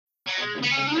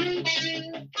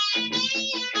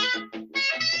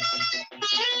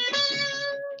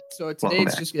So today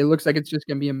it looks like it's just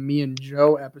gonna be a me and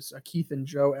Joe episode, a Keith and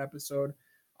Joe episode.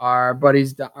 Our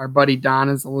buddy Don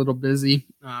is a little busy.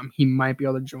 He might be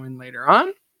able to join later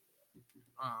on.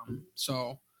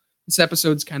 So this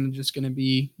episode's kind of just gonna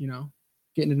be,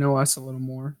 getting to know us a little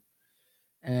more,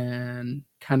 and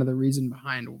kind of the reason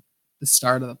behind the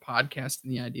start of the podcast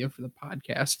and the idea for the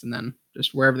podcast, and then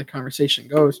just wherever the conversation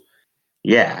goes.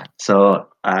 Yeah. So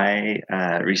I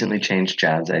recently changed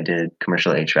jobs. I did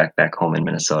commercial HVAC back home in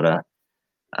Minnesota.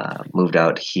 Moved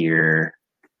out here.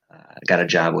 Got a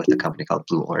job with a company called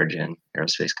Blue Origin,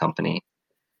 aerospace company.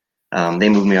 They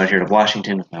moved me out here to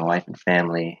Washington with my wife and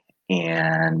family.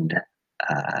 And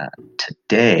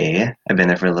today, I've been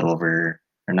there for a little over,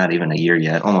 or not even a year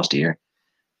yet, almost a year.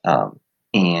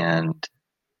 And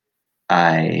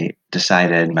my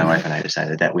wife and I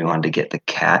decided that we wanted to get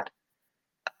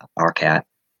our cat,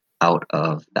 out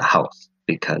of the house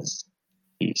because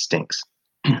he stinks.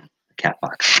 Cat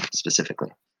box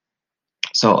specifically.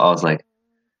 So I was like,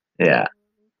 yeah,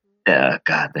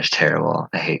 God, they're terrible.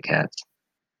 I hate cats.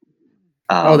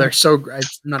 They're so great.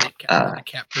 I'm not a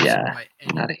cat person. Yeah,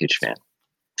 I'm not a huge fan.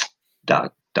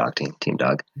 Dog team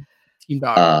dog. Team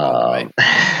dog all the way.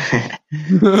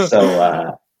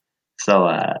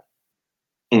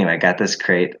 Anyway, I got this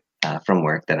crate from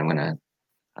work that I'm gonna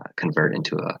convert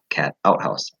into a cat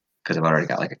outhouse because I've already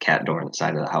got like a cat door on the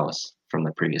side of the house from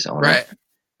the previous owner. Right.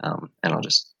 And I'll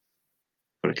just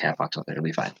put a cat box out there. It'll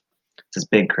be fine. It's this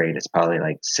big crate. It's probably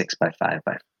like 6 by 5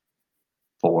 by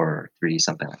 4 or 3,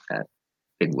 something like that.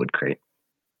 Big wood crate.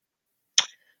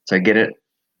 So I get it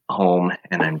home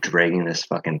and I'm dragging this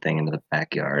fucking thing into the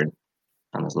backyard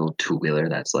on this little 2-wheeler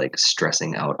that's like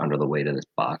stressing out under the weight of this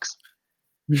box.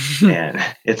 And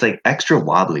it's like extra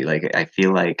wobbly. Like I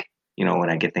feel like,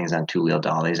 when I get things on 2-wheel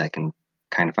dollies, I can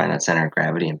kind of find that center of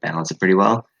gravity and balance it pretty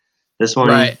well. This one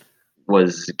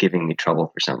was giving me trouble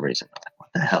for some reason. I'm like, what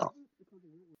the hell?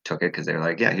 Took it because they were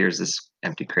like, yeah, here's this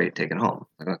empty crate, take it home.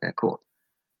 I'm like, okay, cool.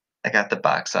 I got the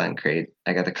box on crate.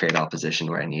 I got the crate all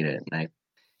positioned where I need it. And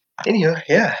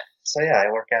yeah. So yeah,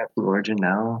 I work at Blue Origin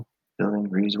now, building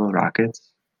reusable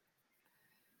rockets.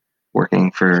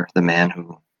 Working for the man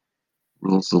who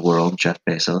rules the world, Jeff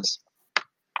Bezos.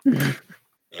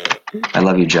 I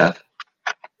love you, Jeff.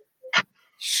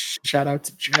 Shout out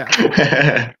to Jeff.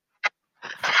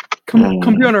 Come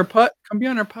be on our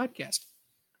podcast.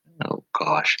 Oh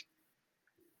gosh,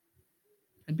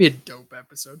 it'd be a dope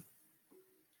episode.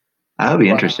 That would be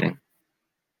interesting,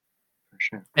 for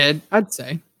sure. I'd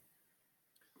say.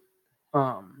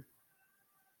 But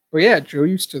yeah, Joe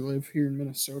used to live here in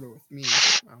Minnesota with me.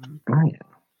 Oh yeah.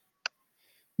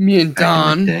 Me and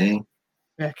Don.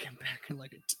 Back in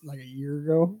like a year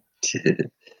ago.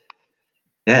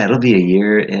 Yeah, it'll be a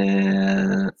year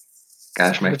in.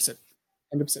 Gosh, end of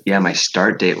September. Yeah, my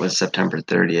start date was September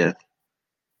 30th,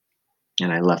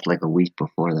 and I left like a week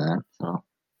before that. So.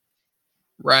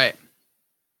 Right.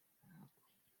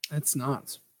 That's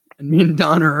nuts. And me and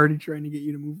Don are already trying to get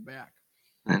you to move back.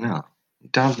 I know.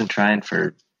 Don's been trying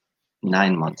for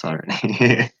 9 months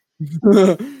already.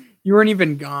 You weren't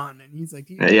even gone, and he's like,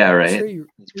 "Yeah, right. Sure you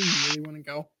really want to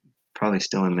go?" Probably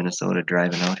still in Minnesota,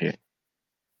 driving out here.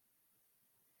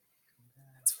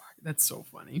 That's so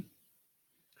funny.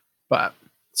 But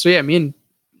so yeah, me and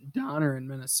Don are in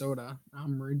Minnesota.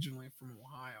 I'm originally from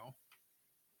Ohio.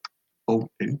 Oh.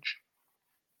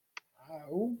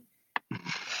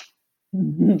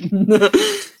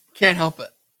 Can't help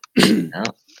it. No.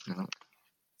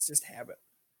 It's just habit.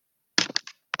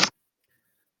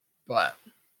 But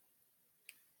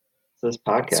so this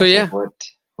podcast. So yeah,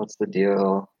 what's the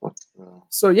deal?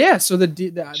 So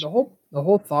the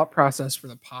whole thought process for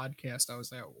the podcast. I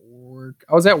was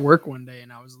at work one day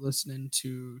and I was listening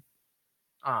to,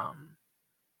 I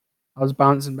was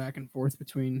bouncing back and forth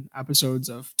between episodes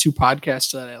of 2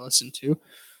 podcasts that I listened to.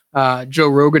 Joe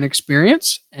Rogan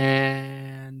Experience,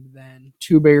 and then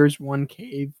 2 Bears, 1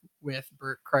 Cave with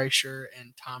Bert Kreischer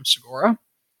and Tom Segura.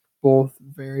 Both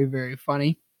very, very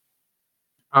funny.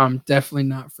 Definitely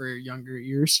not for younger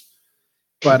ears.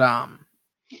 But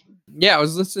yeah, I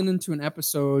was listening to an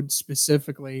episode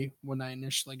specifically when I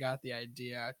initially got the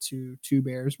idea to 2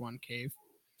 Bears, 1 Cave.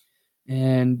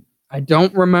 And I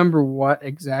don't remember what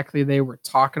exactly they were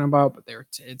talking about, but they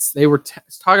were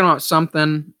talking about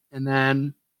something, and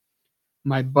then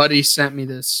my buddy sent me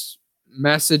this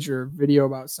message or video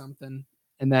about something,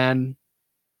 and then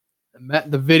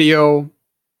the video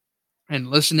and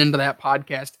listening to that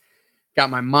podcast got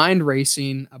my mind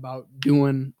racing about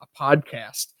doing a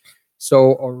podcast.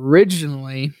 So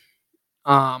originally,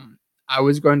 I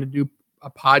was going to do a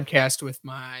podcast with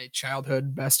my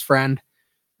childhood best friend,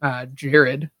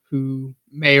 Jared, who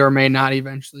may or may not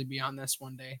eventually be on this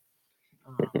one day.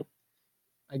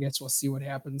 I guess we'll see what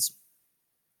happens.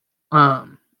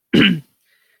 And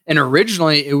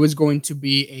originally it was going to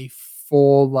be a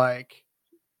full like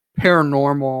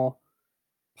paranormal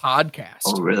podcast.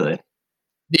 Oh, really?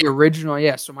 The original,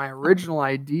 yeah. So my original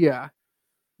idea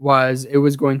was it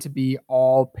was going to be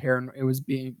all it was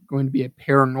going to be a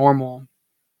paranormal,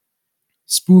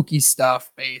 spooky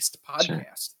stuff based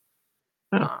podcast.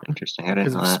 Sure. Oh, interesting. I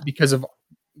didn't know that. Because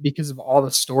of all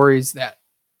the stories that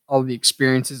all the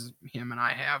experiences him and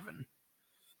I have. And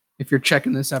if you're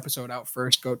checking this episode out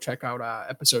first, go check out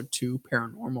episode 2,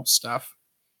 paranormal stuff.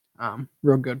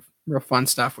 Real good, real fun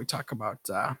stuff. We talk about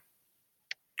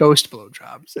ghost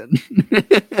blowjobs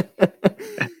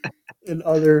and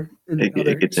other.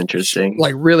 It gets interesting.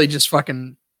 Like really, just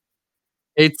fucking.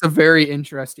 It's a very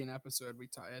interesting episode.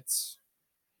 It's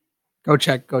go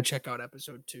check out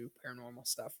episode 2, paranormal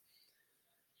stuff.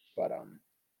 But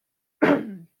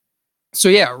so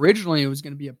yeah, originally it was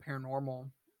going to be a paranormal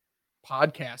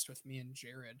podcast with me and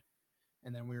Jared,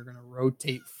 and then we were going to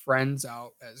rotate friends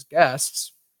out as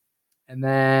guests, and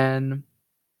then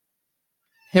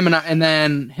him and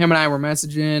I were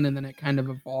messaging, and then it kind of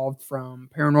evolved from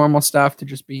paranormal stuff to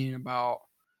just being about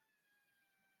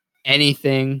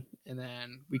anything. And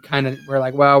then we're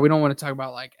like, well, we don't want to talk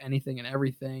about like anything and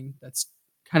everything. Let's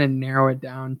kind of narrow it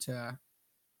down to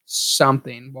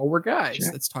something. Well, we're guys.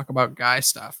 Sure. Let's talk about guy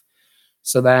stuff.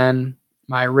 So then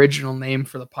my original name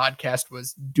for the podcast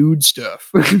was Dude Stuff,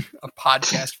 a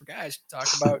podcast for guys to talk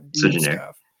about dude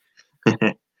stuff.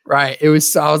 Right. I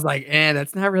was like,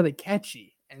 that's not really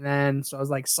catchy. And then, so I was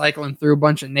like cycling through a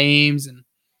bunch of names, and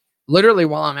literally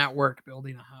while I'm at work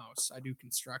building a house, I do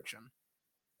construction.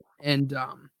 And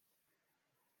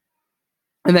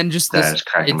then just this. I was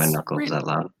cracking my knuckles that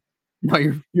loud. No,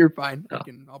 you're fine. Oh.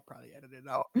 I'll probably edit it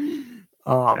out.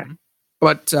 Okay.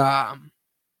 But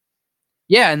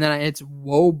yeah, and then it's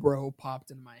WoahBro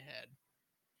popped in my head,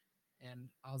 and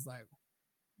I was like,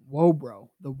 WoahBro,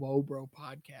 the WoahBro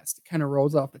podcast. It kind of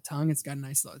rolls off the tongue. It's got a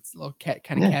nice, it's a little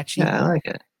kind of catchy. Yeah, I like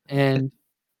it. And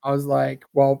I was like,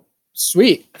 well,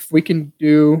 sweet. If we can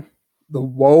do the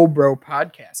WoahBro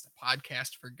podcast, a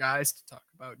podcast for guys to talk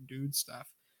about dude stuff,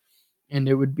 and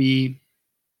it would be,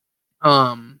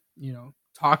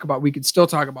 we could still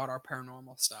talk about our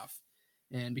paranormal stuff,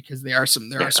 and because there are some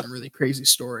really crazy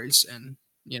stories, and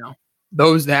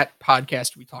that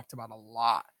podcast we talked about a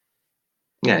lot.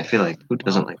 Yeah, I feel like who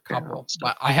doesn't like a couple?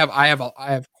 But I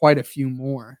have quite a few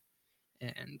more,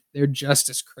 and they're just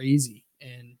as crazy.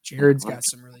 And Jared's got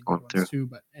some really good ones too.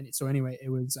 But anyway, it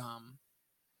was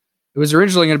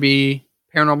originally going to be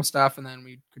paranormal stuff, and then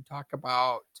we could talk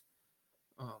about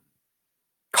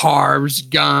cars,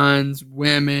 guns,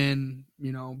 women,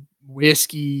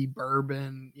 whiskey,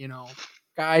 bourbon,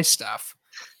 guy stuff.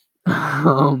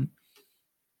 In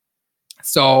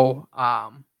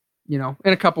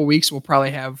a couple weeks, we'll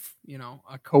probably have,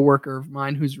 a coworker of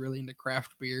mine who's really into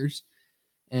craft beers,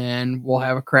 and we'll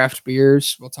have a craft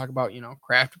beers. We'll talk about,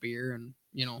 craft beer and,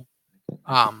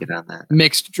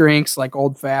 mixed drinks like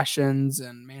old fashions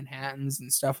and Manhattans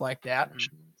and stuff like that.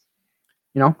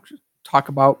 And, talk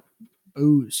about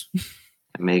booze.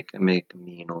 I make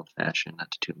me an old fashioned,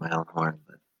 not to toot my own horn,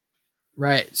 but.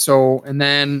 Right. So, and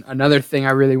then another thing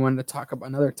I really wanted to talk about,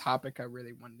 another topic I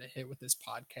really wanted to hit with this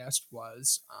podcast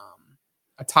was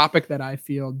a topic that I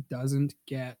feel doesn't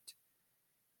get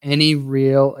any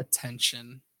real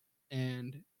attention.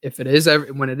 And if it is,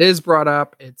 when it is brought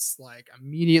up, it's like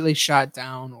immediately shot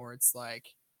down, or it's like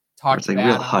talked about. It's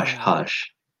like real hush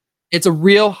hush. It's a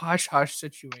real hush hush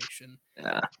situation.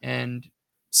 Yeah. And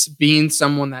being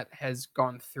someone that has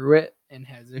gone through it and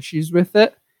has issues with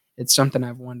it, it's something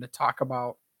I've wanted to talk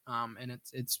about, and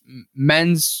it's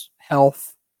men's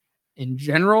health in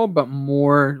general, but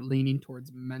more leaning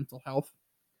towards mental health,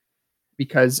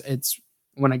 because it's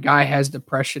when a guy has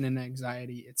depression and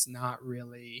anxiety, it's not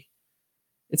really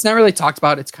talked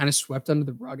about. It's kind of swept under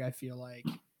the rug, I feel like.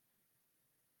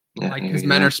 Yeah, like because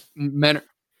men,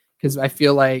 because I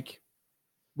feel like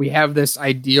we have this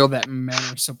ideal that men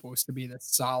are supposed to be the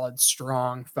solid,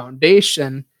 strong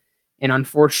foundation, and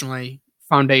unfortunately,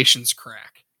 foundations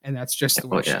crack, and that's just the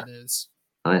way shit is.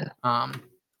 Oh yeah.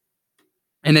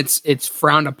 And it's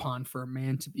frowned upon for a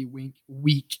man to be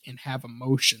weak and have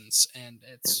emotions, and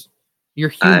you're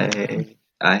human.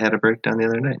 I had a breakdown the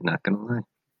other night. Not gonna lie.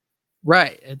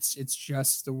 Right. It's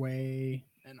just the way,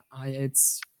 and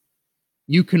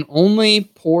you can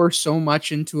only pour so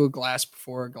much into a glass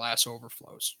before a glass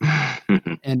overflows,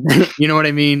 and you know what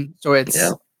I mean. So it's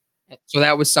So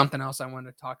that was something else I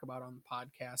wanted to talk about on the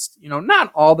podcast.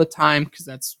 Not all the time, because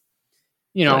that's,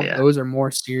 those are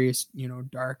more serious,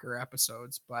 darker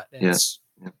episodes, but it's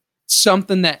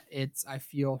something that I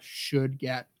feel should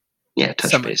get touch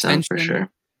some base on for attention. sure.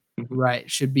 Right.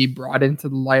 Should be brought into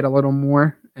the light a little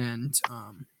more. And,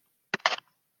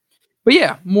 but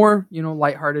yeah, more,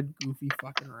 lighthearted, goofy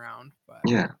fucking around. But,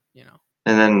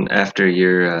 And then after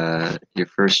your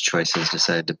first choices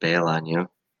decided to bail on you,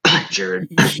 Jared.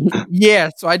 Yeah,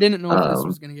 so I didn't know if this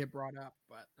was going to get brought up,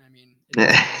 but I mean,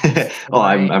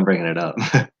 I'm bringing it up.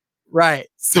 Right.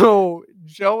 So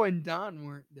Joe and Don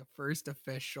weren't the first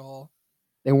official.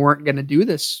 They weren't going to do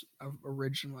this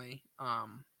originally.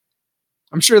 I'm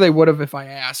sure they would have if I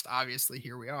asked. Obviously,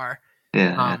 here we are.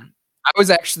 Yeah. I was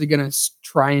actually going to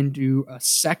try and do a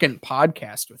second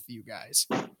podcast with you guys.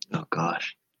 Oh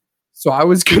gosh. So I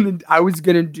was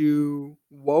gonna do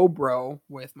WoahBro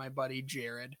with my buddy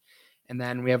Jared, and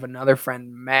then we have another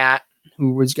friend Matt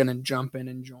who was gonna jump in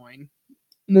and join.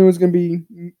 And there was gonna be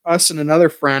us and another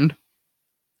friend.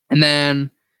 And then,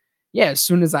 as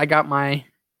soon as I got my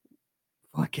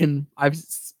I've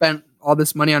spent all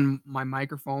this money on my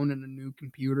microphone and a new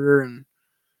computer and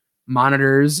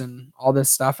monitors and all this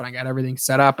stuff, and I got everything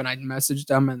set up, and I messaged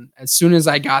them, and as soon as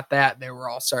I got that, they were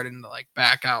all starting to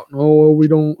back out. No, we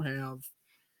don't have.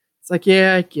 It's like,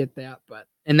 yeah, I get that, but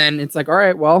and then it's like, all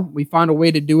right, well, we found a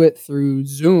way to do it through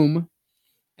Zoom,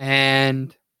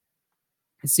 and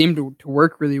it seemed to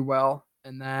work really well.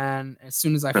 And then as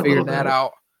soon as I figured that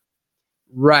out,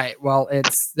 right, well,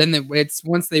 it's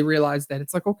once they realized that,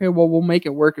 it's like, okay, well, we'll make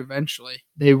it work eventually.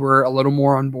 They were a little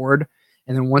more on board.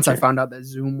 And then once I found out that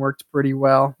Zoom worked pretty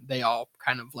well, they all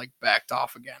kind of backed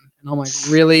off again. And I'm like,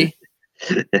 really?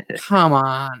 Come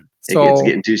on. It's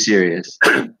getting too serious.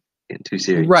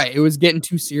 Right. It was getting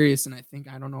too serious. And I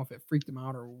don't know if it freaked them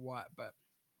out or what, but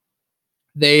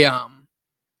they,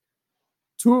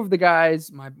 two of the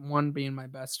guys, one being my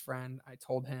best friend, I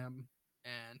told him,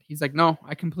 and he's like, no,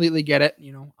 I completely get it.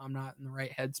 I'm not in the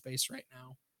right headspace right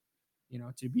now,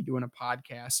 to be doing a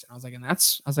podcast. And I was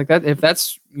like, if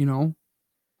that's,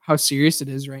 how serious it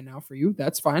is right now for you,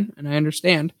 that's fine. And I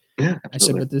understand. Yeah, I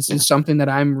said, but this is something that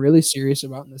I'm really serious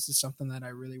about. And this is something that I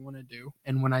really want to do.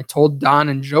 And when I told Don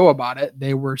and Joe about it,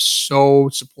 they were so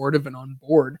supportive and on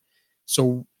board.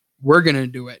 So we're going to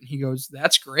do it. And he goes,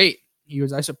 that's great. He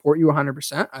goes, I support you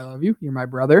 100%. I love you. You're my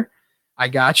brother. I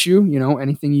got you.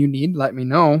 Anything you need, let me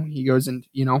know. He goes, and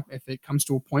if it comes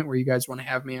to a point where you guys want to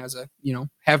have me as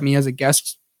a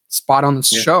guest spot on the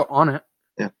show on it,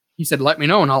 he said, let me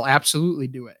know, and I'll absolutely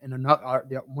do it. And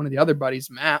one of the other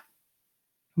buddies, Matt,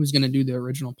 who's going to do the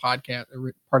original podcast,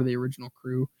 part of the original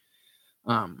crew,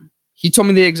 he told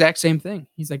me the exact same thing.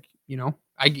 He's like,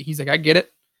 I get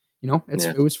it.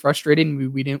 It was frustrating.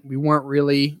 We weren't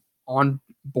really on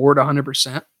board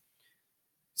 100%.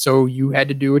 So you had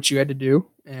to do what you had to do,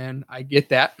 and I get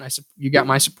that. And I said, you got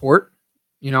my support.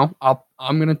 I'm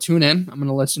going to tune in. I'm going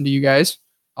to listen to you guys.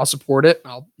 I'll support it.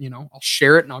 I'll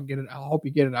share it, and I'll help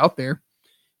you get it out there.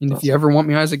 And if you ever want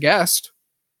me as a guest,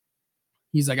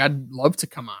 he's like, I'd love to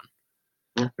come on.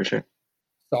 Yeah, for sure.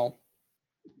 So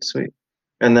sweet.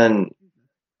 And then,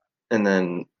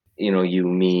 you,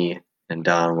 me, and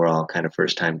Don, we're all kind of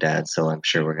first-time dads, so I'm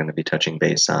sure we're going to be touching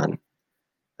base on,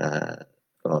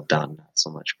 Don, not so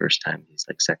much first time. He's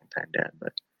second-time dad,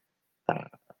 but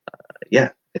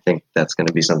I think that's going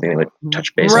to be something that would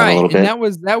touch base on a little bit. And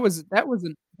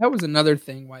that was another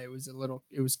thing why it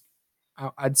was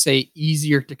I'd say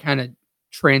easier to kind of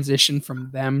transition from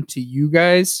them to you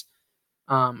guys.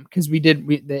 Because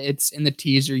it's in the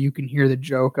teaser, you can hear the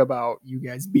joke about you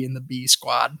guys being the B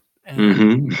squad.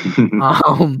 And,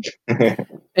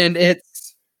 and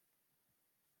it's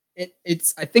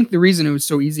I think the reason it was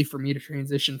so easy for me to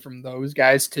transition from those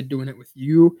guys to doing it with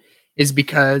you is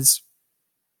because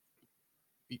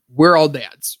we're all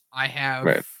dads. I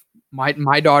have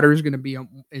my daughter is going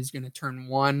to turn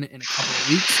 1 in a couple of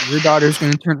weeks. Your daughter is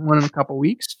going to turn 1 in a couple of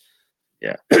weeks.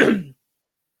 Yeah.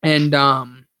 And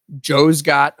Don's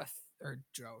got a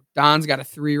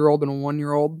 3-year-old and a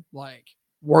 1-year-old.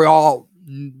 We're all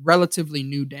relatively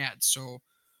new dads. So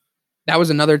that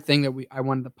was another thing that I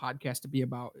wanted the podcast to be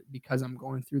about, because I'm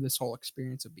going through this whole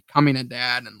experience of becoming a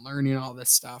dad and learning all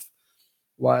this stuff.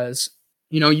 Was,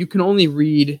 you can only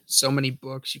read so many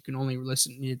books. You can only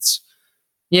listen.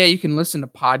 You can listen to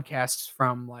podcasts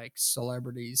from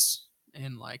celebrities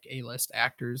and A-list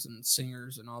actors and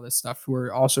singers and all this stuff who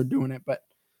are also doing it. But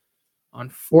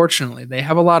unfortunately, they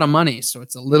have a lot of money, so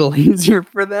it's a little easier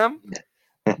for them.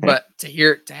 But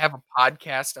to have a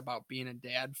podcast about being a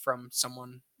dad from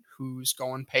someone who's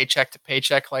going paycheck to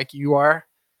paycheck like you are,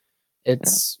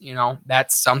 it's,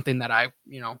 that's something that I,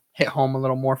 hit home a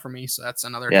little more for me. So that's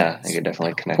another thing Yeah, I is, could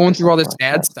definitely connect going to through all something this like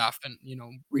bad that. stuff and,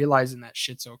 realizing that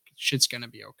shit's going to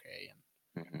be okay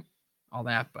and Mhm. all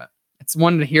that. But it's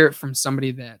one to hear it from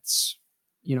somebody that's,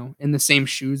 in the same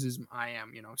shoes as I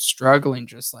am, struggling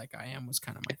just like I am was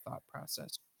kind of my thought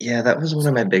process. Yeah, that was one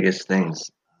of my biggest things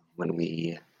when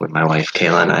my wife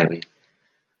Kayla and we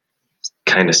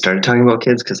kind of started talking about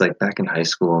kids, because like back in high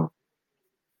school,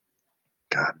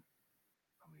 God,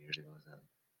 how many years ago was that?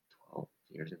 12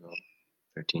 years ago,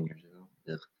 13 years ago.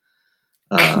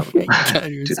 God,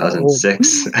 you're so old.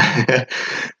 2006.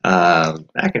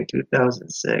 Back in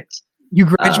 2006. You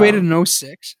graduated in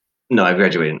 06? No, I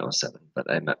graduated in 07, but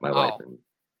I met my wife Oh, in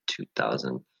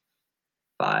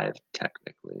 2005,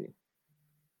 technically.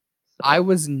 I So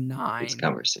was these 9.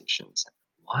 conversations.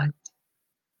 What?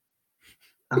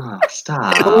 Oh,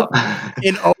 stop.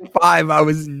 In 05, I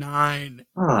was 9.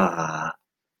 Ah,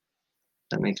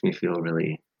 that makes me feel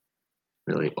really,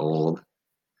 really old.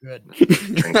 Good.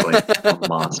 Drink like a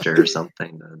monster or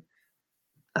something.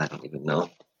 I don't even know.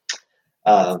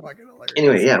 That's fucking hilarious.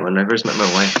 Anyway, yeah, when I first met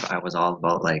my wife, I was all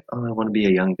about like, oh, I want to be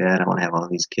a young dad. I want to have all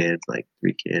these kids, like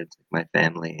 3 kids, like my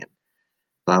family, and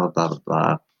blah, blah, blah, blah,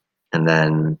 blah. And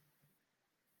then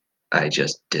I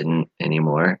just didn't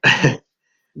anymore. My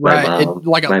Right. mom,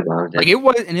 my mom Like did. it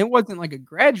wasn't like a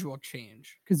gradual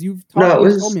change because No, you've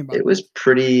told me about it was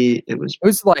pretty, it was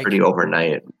it. pretty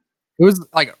overnight. It was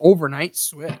like an overnight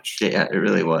switch. Yeah, it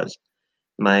really was.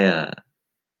 My,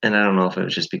 and I don't know if it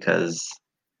was just because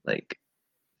like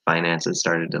finances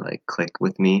started to like click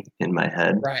with me in my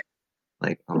head. Right.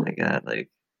 Like, oh my God, like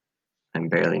I'm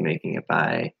barely making it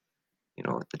by,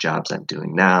 with the jobs I'm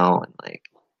doing now, and like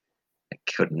I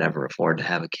could never afford to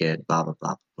have a kid, blah blah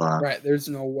blah blah. Right. There's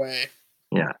no way.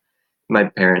 Yeah. My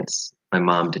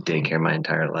mom did daycare my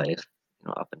entire life,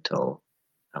 up until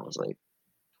I was like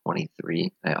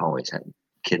 23. I always had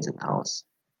kids in the house.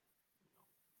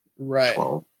 Right.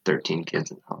 12, 13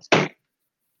 kids in the house.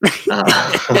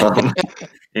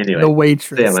 Anyway, The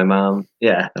waitress. so yeah, my mom,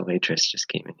 the waitress just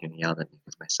came in here and yelled at me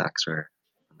because my socks were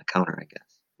on the counter, I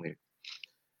guess. Weird.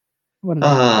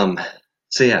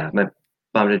 So yeah, my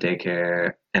mom did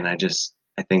daycare, and I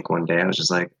think one day I was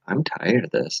just like, I'm tired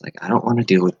of this. Like, I don't want to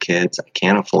deal with kids. I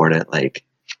can't afford it. Like,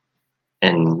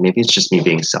 and maybe it's just me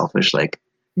being selfish. Like,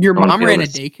 Your I wanna mom be ran able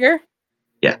a daycare?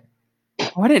 Yeah.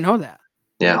 Oh, I didn't know that.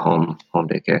 Yeah, home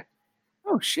daycare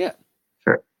Oh shit.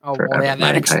 for Oh well, yeah,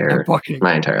 my entire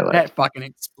life. that fucking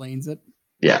explains it.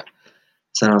 Yeah.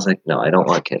 So I was like, no, I don't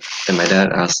want kids. And my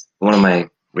dad asked, one of my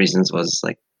reasons was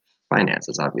like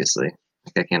finances, obviously.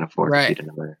 Like, I can't afford to Right. feed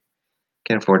another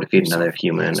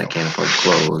human. I can't afford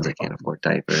clothes. I can't afford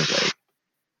diapers. Like,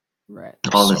 Right.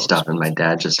 all this stuff. And my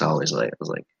dad just always was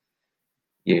like,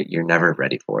 you're never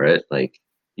ready for it. Like,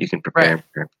 you can prepare,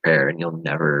 and you'll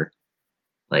never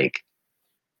like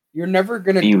you're never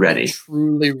gonna be ready.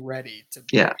 Truly ready to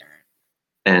be a parent.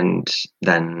 And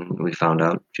then we found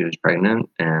out she was pregnant,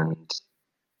 and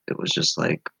it was just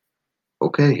like,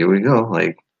 okay, here we go.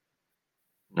 Like,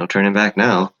 no turning back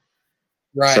now.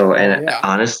 Right. So, and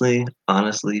honestly,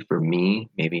 for me,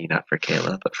 maybe not for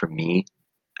Kayla, but for me,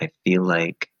 I feel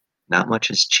like not much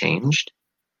has changed.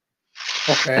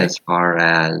 Okay. As far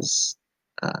as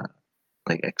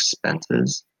like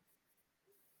expenses.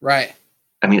 Right.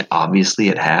 I mean, obviously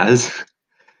it has.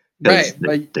 Right.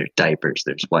 There's diapers,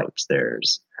 there's wipes,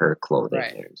 there's her clothing,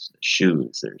 there's the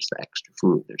shoes, there's the extra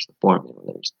food, there's the formula,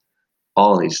 there's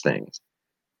all these things.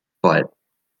 But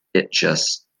it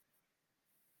just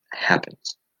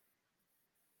happens.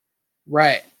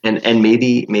 Right. And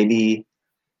maybe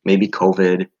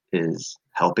COVID is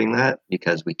helping that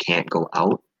because we can't go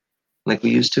out like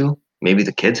we used to. Maybe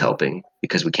the kid's helping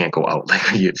because we can't go out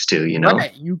like we used to,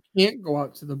 Right. You can't go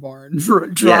out to the bar and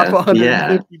drop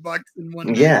 $150 in one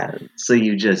night. Yeah. So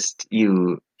because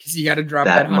you got to drop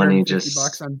that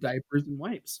 $150 on diapers and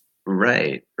wipes.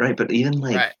 Right. But even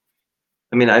like,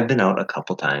 I mean, I've been out a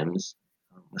couple times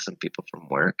with some people from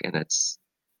work, and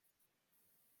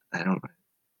I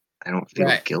don't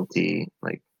feel guilty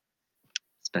like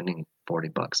spending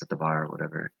 $40 at the bar or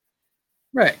whatever.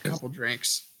 Right, a couple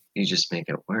drinks. You just make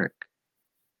it work.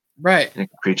 Right. And I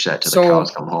can preach that to the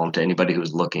cows come home, to anybody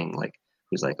who's looking, like,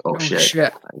 who's like, oh shit.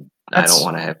 I don't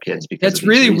want to have kids because that's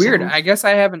really weird. I guess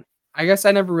I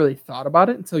never really thought about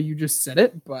it until you just said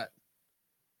it, but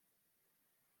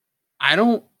I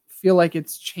don't feel like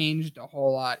it's changed a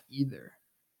whole lot either.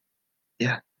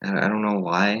 Yeah, I don't know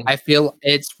why. I feel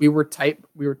we were tight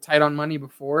on money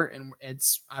before, and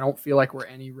I don't feel like we're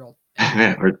any real.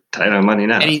 We're tight on money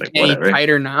now. Any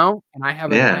tighter now, and I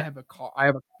have a car.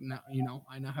 I now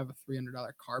have a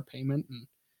 $300 car payment, and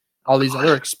all these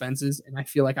other expenses, and I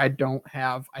feel like I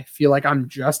feel like I'm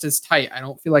just as tight. I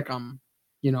don't feel like I'm,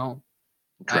 you know,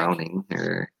 drowning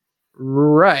or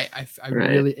right.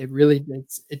 right.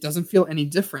 It doesn't feel any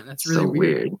different. That's really So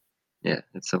weird. weird. Yeah,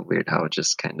 it's so weird how it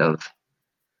just kind of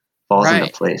falls into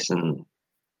Right. place, and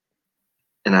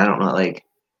I don't know, like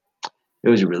it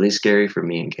was really scary for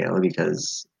me and Kayla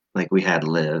because like we had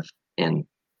Liv in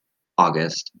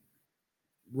August of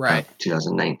Right.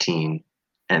 2019,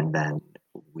 and then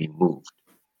we moved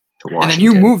to And then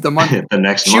you Washington moved the month. the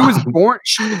next month.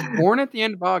 She was born at the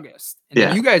end of August, and then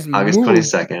Yeah, you guys August moved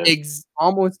 22nd,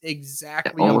 almost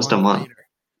exactly a almost a month month. later.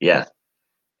 Yeah,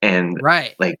 and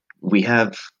Right. like we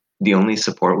have the only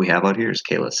support we have out here is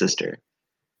Kayla's sister,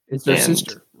 It's their and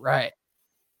sister. Right.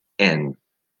 and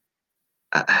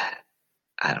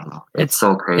I don't know. It's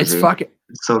so It's crazy. fucking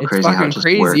It's so it's crazy how it fucking just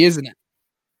crazy, works. isn't it?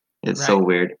 It's so Right.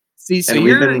 weird. See, so And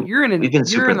we've been you're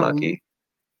super in a lucky.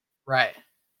 right.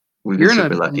 We've been You're in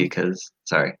super a lucky because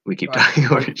sorry, we keep go ahead.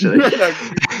 talking over each other. No, no,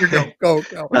 you go.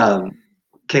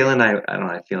 Kayla and I don't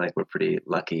know, I feel like we're pretty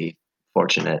lucky,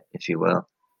 fortunate, if you will.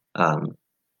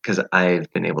 Because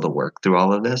I've been able to work through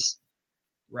all of this.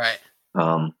 Right.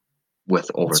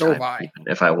 With And so have overtime, I.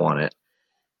 even if I want it.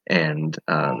 And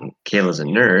Kayla's a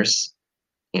nurse,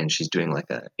 and she's doing like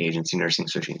a agency nursing,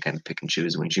 so she can kind of pick and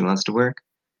choose when she wants to work.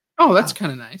 Oh, that's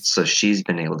kind of nice. So she's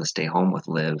been able to stay home with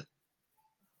Liv.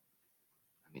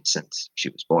 I mean, since she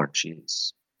was born,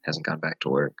 hasn't gone back to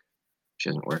work. She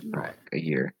hasn't worked in like a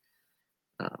year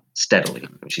steadily. I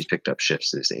mean, she's picked up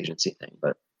shifts through this agency thing,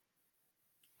 but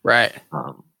right.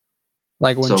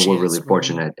 Like when so we're really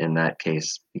fortunate in that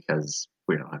case because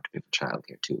we don't have to pay for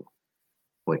childcare too,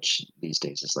 which these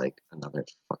days is like another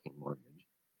fucking mortgage.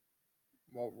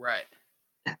 Well, right.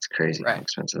 It's crazy how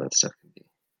expensive that stuff can be.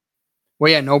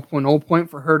 Well, yeah, no point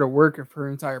for her to work if her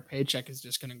entire paycheck is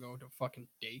just gonna go to fucking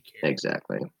daycare.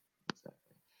 Exactly.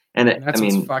 And that's I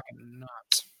mean, what's fucking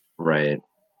nuts. Right.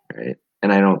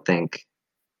 And I don't think,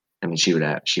 I mean, she would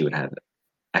have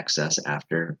excess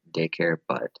after daycare,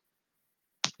 but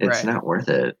it's not worth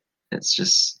it. It's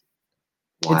just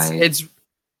why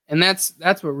and that's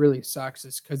what really sucks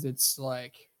is because it's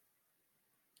like,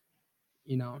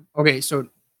 okay, so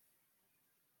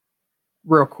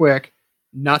real quick,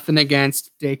 nothing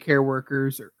against daycare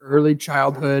workers or early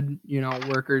childhood,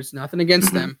 workers, nothing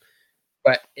against them,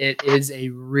 but it is a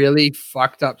really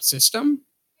fucked up system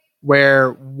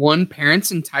where one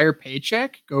parent's entire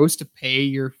paycheck goes to pay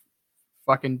your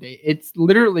fucking day. It's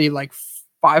literally like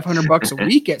 $500 a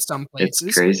week at some places.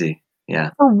 It's crazy.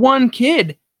 Yeah. For one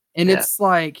kid. And it's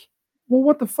like, well,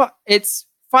 what the fuck? It's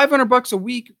 $500 a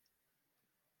week.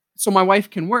 So my wife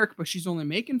can work, but she's only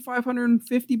making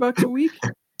 $550 a week.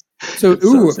 So,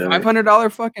 ooh, so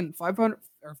 $500 fucking 500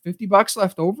 or $50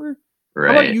 left over.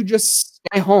 Right. How about you just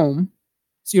stay home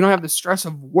so you don't have the stress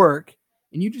of work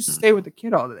and you just stay with the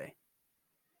kid all day?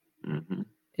 Mm-hmm.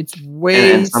 It's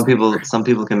way and some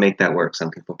people can make that work.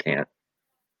 Some people can't.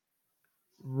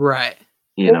 Right.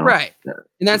 Right.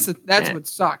 And that's what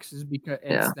sucks is because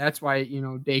that's why,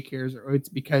 daycares it's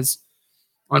because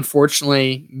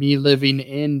unfortunately me living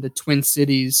in the Twin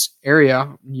Cities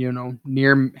area,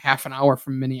 near half an hour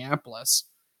from Minneapolis,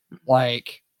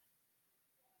 like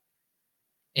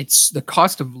it's the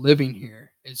cost of living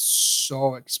here is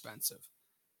so expensive.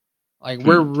 Like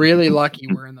we're really lucky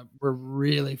we're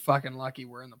really fucking lucky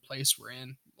we're in the place we're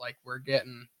in. Like we're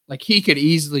getting like he could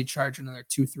easily charge another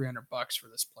 $200-300 for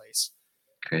this place.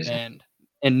 Crazy. And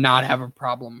not have a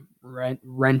problem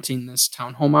renting this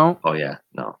townhome out. Oh yeah,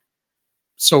 no.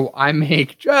 So I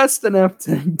make just enough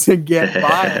to get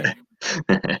by.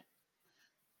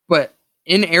 But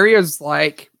in areas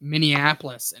like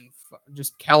Minneapolis and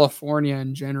just California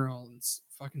in general, and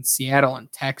fucking Seattle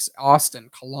and Texas, Austin,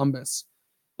 Columbus,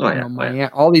 Miami,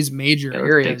 all these major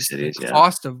areas, cities, the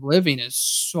cost of living is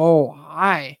so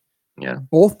high. Yeah.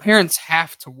 Both parents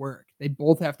have to work. They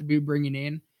both have to be bringing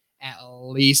in at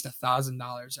least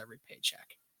 $1,000 every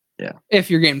paycheck. Yeah.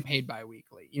 If you're getting paid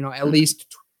biweekly, at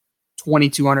least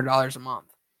 $2,200 a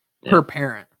month per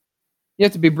parent. You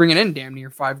have to be bringing in damn near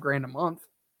 $5,000 a month.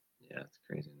 Yeah, it's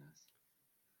craziness.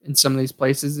 In some of these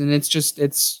places, and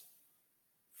it's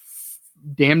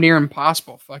damn near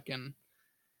impossible. Fucking.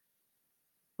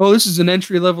 Oh, this is an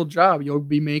entry-level job. You'll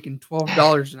be making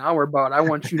 $12 an hour, but I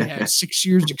want you to have 6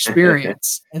 years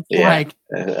experience. It's like,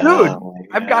 dude,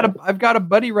 I've got a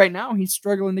buddy right now. He's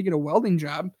struggling to get a welding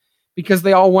job because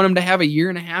they all want him to have 1.5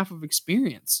 years of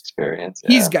experience. Yeah.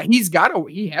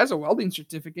 He has a welding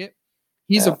certificate.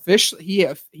 He's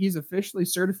officially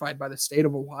certified by the state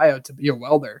of Ohio to be a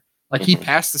welder. Like he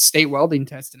passed the state welding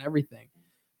test and everything,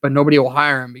 but nobody will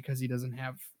hire him because he doesn't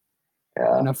have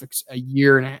Yeah. a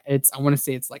year and I want to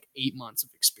say it's like 8 months of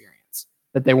experience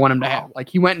that they want him to have. Like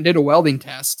he went and did a welding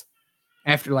test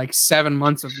after like 7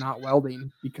 months of not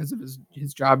welding because of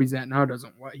his job he's at now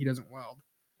he doesn't weld.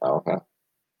 Okay.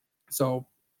 So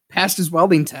passed his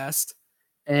welding test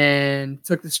and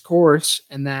took this course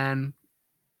and then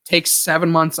takes 7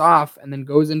 months off and then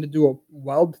goes in to do a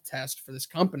weld test for this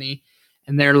company.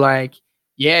 And they're like,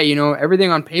 yeah,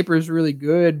 everything on paper is really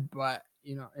good, but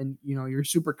you're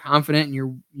super confident and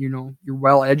you're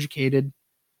well educated.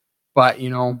 But,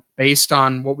 based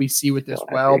on what we see with this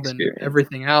weld and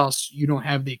everything else, you don't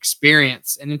have the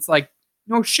experience. And it's like,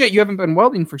 no shit, you haven't been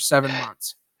welding for 7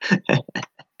 months.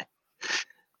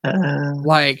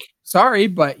 Like, sorry,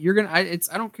 but you're going to,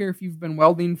 I don't care if you've been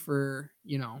welding for,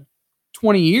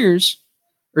 20 years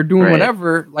or doing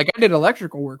whatever. Like I did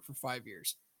electrical work for 5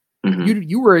 years. Mm-hmm.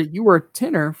 You were a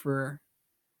tinner for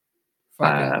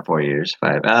 4 years,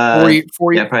 5.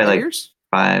 4 probably years?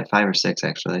 Like 5 or 6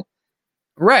 actually.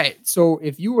 Right. So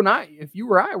if you or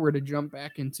I were to jump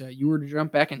back in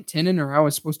tinning, or I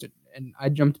was supposed to, and I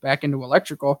jumped back into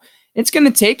electrical, it's going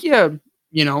to take you,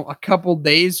 a couple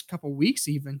days, couple weeks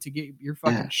even to get your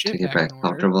fucking shit to get back back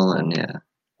comfortable and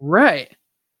Right.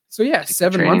 So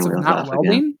 7 months of not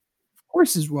welding. Again. Of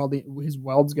course, his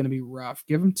weld's going to be rough.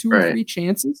 Give him 2 or 3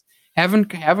 chances. Have him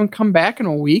come back in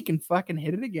a week and fucking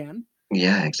hit it again.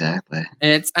 Yeah, exactly.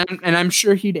 And I'm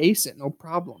sure he'd ace it, no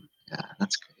problem. Yeah,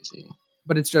 that's crazy.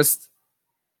 But it's just,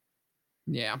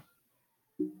 yeah.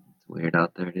 It's weird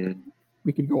out there, dude.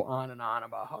 We could go on and on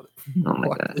about how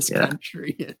this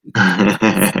country is.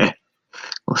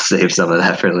 We'll save some of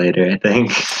that for later, I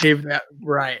think. Save that,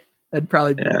 right. That'd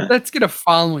probably be Let's get a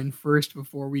following first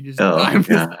before we just dive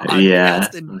this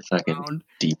podcast into fucking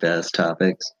deep-ass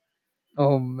topics.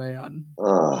 Oh, man.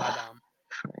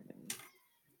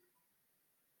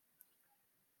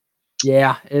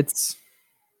 Yeah, it's...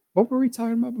 What were we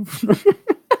talking about before?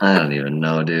 I don't even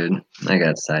know, dude. I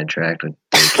got sidetracked with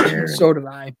daycare. So did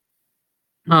I.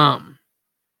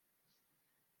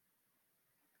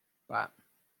 But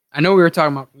I know we were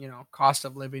talking about, cost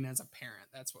of living as a parent.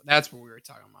 That's what we were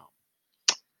talking about.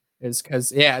 Is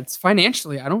because, it's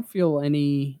financially, I don't feel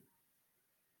any...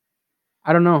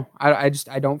 I don't know. I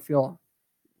don't feel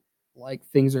like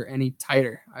things are any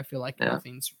tighter. I feel like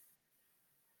everything's...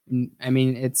 I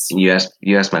mean, it's... You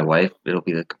ask my wife, it'll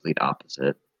be the complete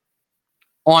opposite.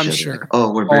 Oh, I'm sure.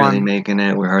 Like, we're barely making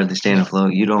it. We're hardly staying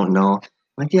afloat. You don't know.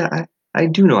 Like, yeah, I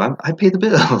do know. I pay the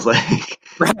bills. Like,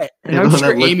 right. And I'm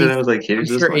sure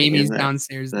Amy's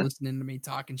downstairs listening to me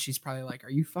talk, and she's probably like,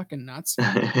 "Are you fucking nuts?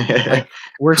 Like,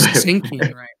 we're sinking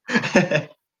right now."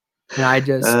 And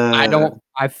I don't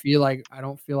feel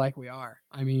like we are.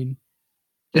 I mean,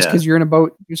 just because you're in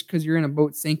a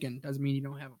boat sinking doesn't mean you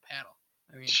don't have a paddle.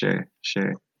 I mean, sure.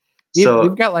 So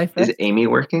we've got life. Is Amy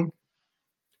working?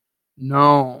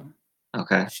 No.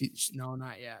 Okay. No,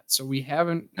 not yet. So we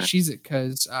haven't. Okay. She's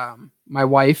because my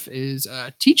wife is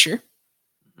a teacher.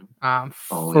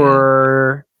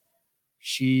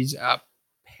 She's a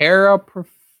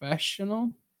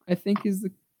paraprofessional, I think is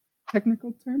the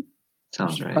technical term.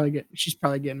 Sounds right. She's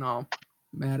probably getting all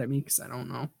mad at me because I don't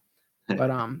know.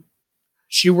 But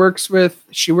she works with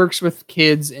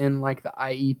kids in like the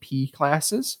IEP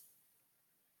classes.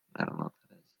 I don't know what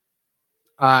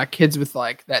that is. Kids with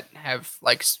like that have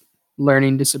like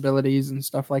learning disabilities and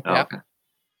stuff like that. Okay.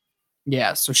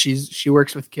 Yeah, so she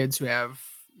works with kids who have,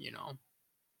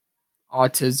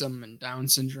 autism and Down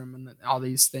syndrome and all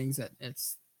these things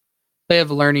they have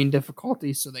learning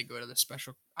difficulties, so they go to the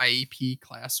special IEP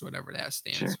class, whatever that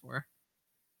stands for.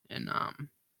 And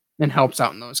helps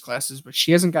out in those classes, but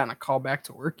she hasn't gotten a call back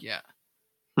to work yet.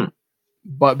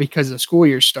 But because the school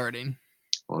year's starting,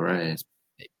 all right.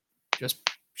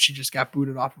 She just got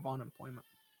booted off of unemployment.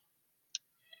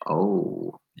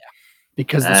 Oh. Yeah.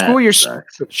 Because the school year,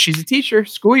 she's a teacher,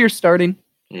 school year's starting.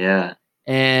 Yeah.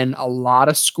 And a lot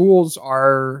of schools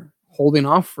are holding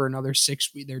off for another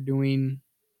 6 weeks. They're doing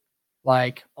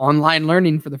like online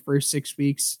learning for the first 6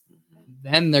 weeks.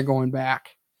 Then they're going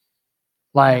back.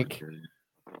 Like,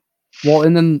 well,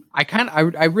 and then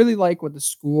I really like what the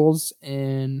schools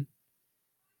in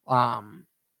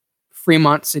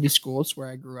Fremont City Schools, where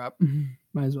I grew up,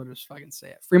 might as well just fucking say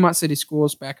it. Fremont City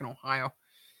Schools back in Ohio.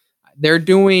 They're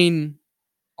doing,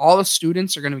 all the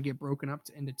students are going to get broken up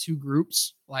into 2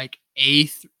 groups, like A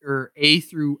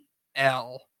through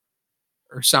L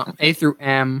or something, A through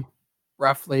M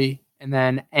roughly, and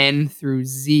then N through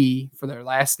Z for their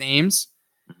last names.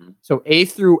 So A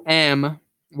through M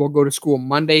will go to school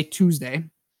Monday, Tuesday,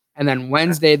 and then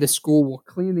Wednesday the school will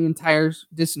clean the entire,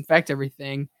 disinfect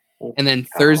everything, and then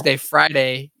Thursday,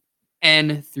 Friday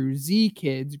N through Z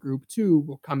kids, group 2,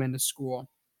 will come into school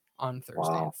on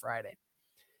Thursday and Friday.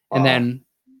 And then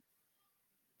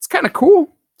it's kind of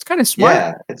cool. It's kind of smart.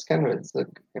 Yeah, it's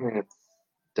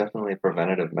definitely a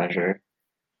preventative measure.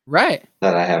 Right.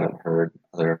 That I haven't heard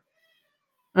other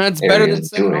and it's better than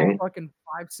sending all fucking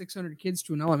 500-600 kids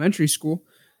to an elementary school.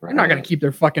 Right. They're not going to keep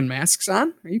their fucking masks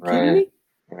on. Are you kidding me?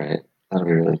 Right. That'll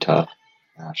be really tough.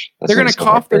 Gosh. They're going to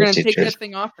cough. They're going to take that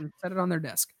thing off and set it on their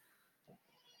desk.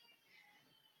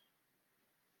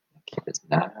 Kid is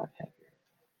not happy.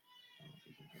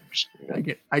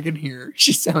 I can hear her.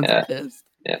 She sounds pissed.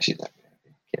 Yeah, she's not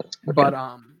happy.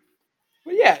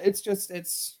 But yeah,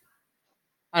 it's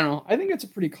I don't know. I think it's a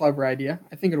pretty clever idea.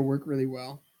 I think it'll work really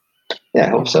well. Yeah, I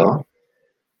hope so.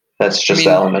 That's just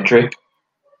elementary.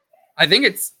 I think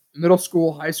it's middle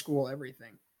school, high school,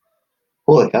 everything.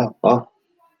 Holy cow! Wow.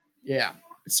 Yeah,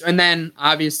 and then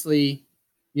obviously,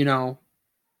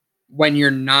 when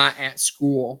you're not at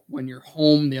school, when you're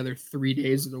home the other 3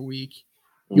 days of the week,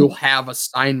 you'll have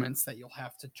assignments that you'll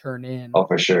have to turn in. Oh,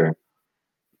 for sure.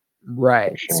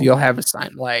 Right. For sure. So you'll have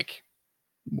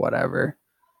whatever.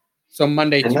 So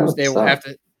Monday, Tuesday, we'll have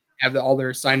to have all their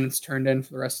assignments turned in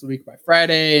for the rest of the week by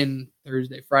Friday, and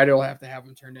Thursday, Friday, we'll have to have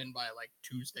them turned in by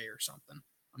Tuesday or something.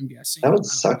 I'm guessing. That would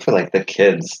suck for the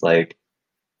kids.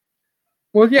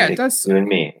 Well, yeah, it does. You and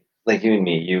me,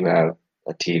 you have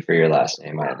a T for your last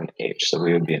name. I have an H, so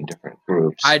we would be in different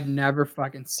groups. I'd never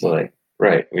fucking see. So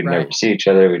we'd never see each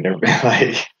other. We'd never be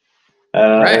right.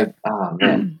 Oh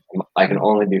man, I can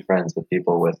only be friends with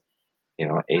people with,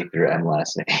 A through M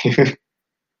last name.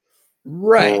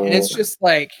 Right, and it's just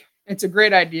it's a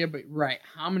great idea, but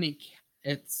how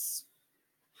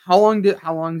long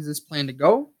is this plan to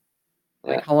go?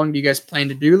 How long do you guys plan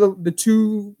to do the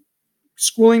 2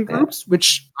 schooling groups?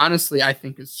 Which honestly I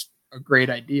think is a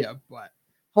great idea, but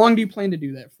how long do you plan to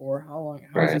do that for? How long?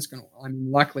 How is this going to? I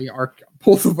mean, luckily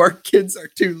both of our kids are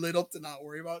too little to not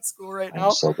worry about school right now.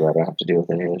 I'm so glad I don't have to deal with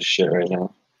any of this shit right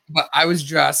now. But I was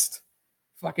just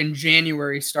fucking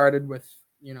January started with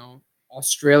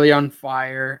Australia on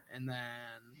fire, and then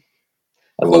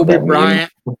Kobe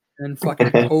Bryant, and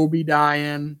fucking Kobe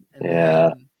dying, and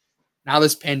then now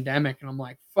this pandemic, and I'm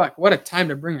like, fuck, what a time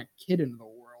to bring a kid into the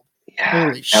world. Yeah,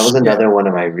 holy shit. That was another one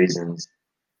of my reasons.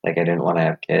 I didn't want to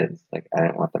have kids. I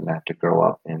didn't want them to have to grow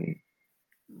up in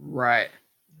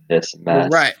this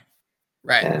mess.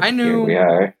 Right. And I knew here we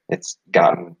are. It's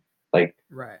gotten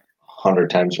 100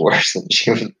 times worse than she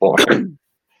was born.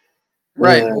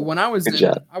 Right. Well, when I was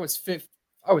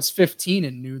 15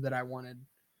 and knew that I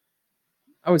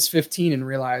was 15 and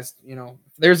realized, if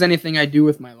there's anything I do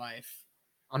with my life,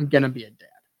 I'm going to be a dad.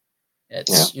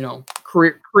 It's,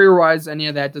 career-wise, any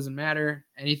of that doesn't matter.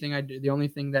 Anything I do, the only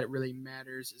thing that really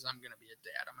matters is I'm going to be a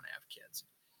dad. I'm going to have kids.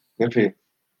 Good for you.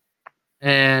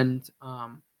 And,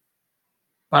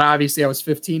 but obviously I was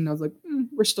 15 and I was like,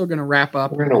 we're still going to wrap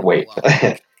up. We're going to wait.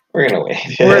 We're going to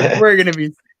wait. we're going to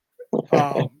be,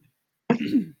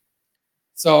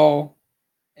 so,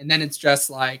 and then it's just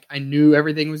I knew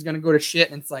everything was going to go to shit.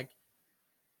 And it's I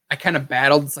kind of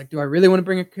battled. It's do I really want to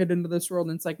bring a kid into this world?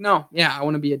 And it's no, yeah, I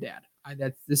want to be a dad.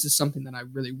 This is something that I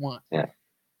really want. Yeah.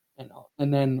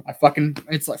 And then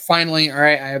it's finally, all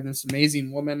right, I have this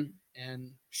amazing woman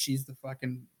and she's the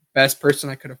fucking best person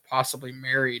I could have possibly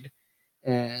married,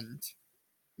 and,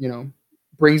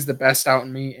 brings the best out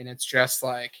in me. And it's just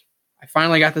I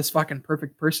finally got this fucking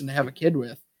perfect person to have a kid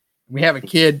with. We have a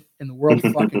kid and the world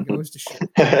fucking goes to shit.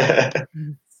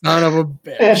 Son of a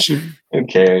bitch. Who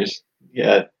cares? You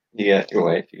got your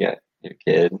wife, you got your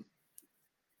kid.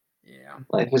 Yeah.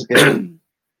 Life is good.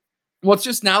 Well, it's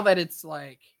just now that it's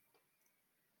because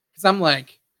I'm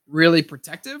really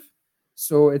protective.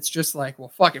 So it's just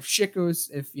well, fuck, if shit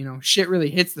really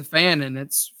hits the fan and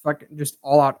it's fucking just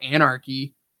all out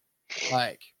anarchy,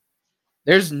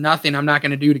 there's nothing I'm not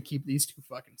going to do to keep these 2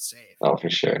 fucking safe. Oh, for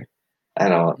sure. I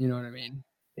don't. You know what I mean?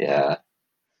 Yeah.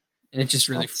 And it just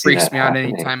really freaks me out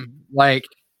anytime.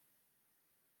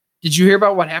 Did you hear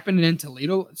about what happened in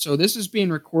Toledo? So this is being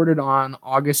recorded on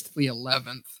August the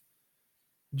 11th.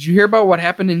 Did you hear about what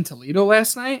happened in Toledo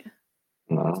last night?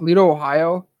 No. Toledo,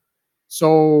 Ohio.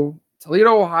 So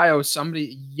Toledo, Ohio,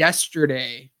 somebody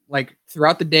yesterday,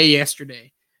 throughout the day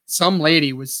yesterday, some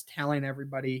lady was telling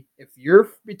everybody, if you're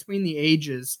between the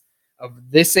ages of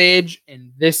this age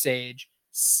and this age,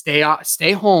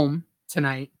 stay home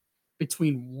tonight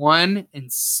between 1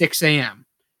 and 6 a.m.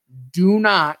 Do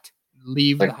not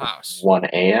leave the house. 1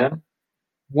 a.m.?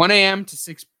 1 a.m. to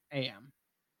 6 a.m.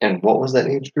 And what was that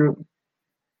age group?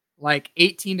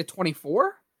 18 to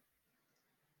 24.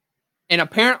 And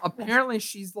apparently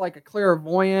she's like a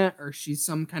clairvoyant or she's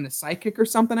some kind of psychic or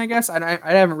something, I guess. I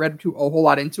haven't read a whole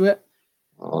lot into it.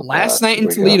 Oh, Last God, night here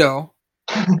in we go.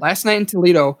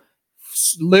 Toledo,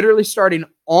 literally starting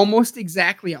almost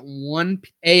exactly at 1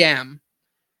 a.m.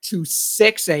 to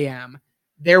 6 a.m.,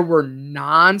 there were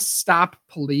nonstop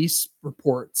police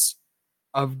reports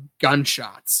of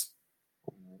gunshots.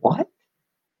 What?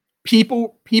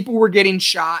 People were getting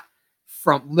shot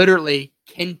from literally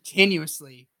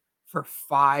continuously for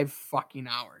 5 fucking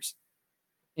hours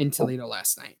in Toledo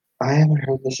last night. I haven't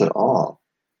heard this at all.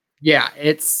 Yeah,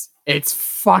 it's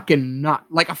fucking nuts.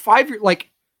 Like a 5-year,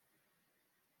 like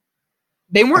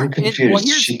they weren't. I'm confused.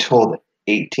 She told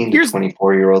 18 to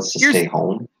 24-year-olds to stay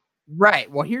home.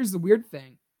 Right. Well, here's the weird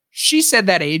thing. She said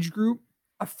that age group,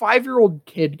 a 5-year-old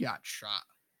kid got shot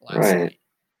last night.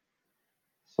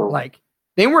 So like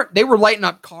they were lighting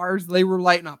up cars, they were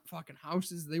lighting up fucking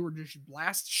houses, they were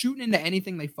just shooting into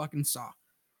anything they fucking saw.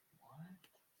 What?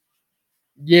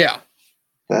 Yeah.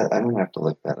 I'm gonna have to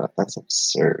look that up. That's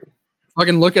absurd.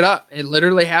 Fucking look it up. It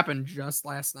literally happened just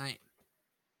last night.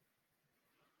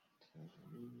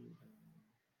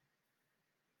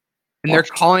 And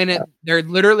they're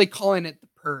literally calling it the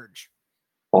Purge.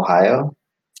 Ohio?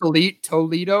 Toledo,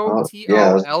 Toledo,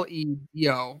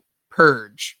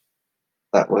 Purge.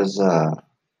 That was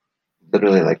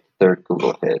literally like the third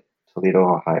Google hit.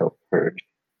 Toledo, Ohio, Purge.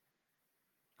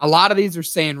 A lot of these are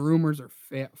saying rumors are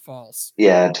false.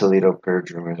 Yeah, Toledo Purge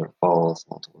rumors are false.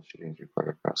 Multiple shootings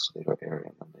reported across Toledo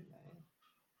area Monday night.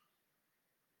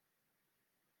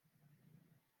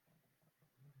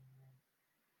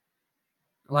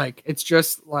 Like, it's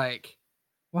just like,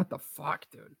 what the fuck,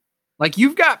 dude? Like,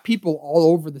 you've got people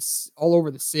all over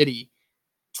the city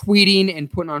tweeting and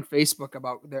putting on Facebook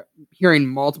about hearing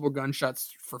multiple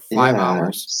gunshots for 5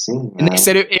 hours. And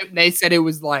they said it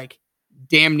was like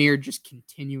damn near just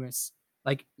continuous.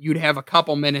 Like, you'd have a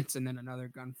couple minutes and then another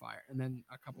gunfire, and then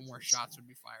a couple more shots would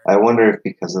be fired. I wonder if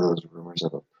because of those rumors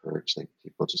of a purge, like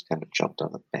people just kind of jumped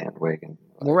on the bandwagon.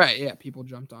 Like, well, right, yeah, people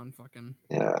jumped on fucking.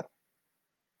 Yeah.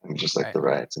 I mean, just like the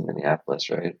riots in Minneapolis,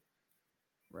 right?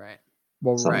 Right.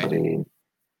 Well, somebody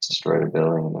destroyed a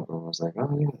building and everyone was like,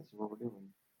 oh, yeah, this is what we're doing.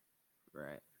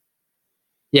 Right.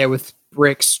 Yeah, with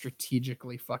bricks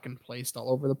strategically fucking placed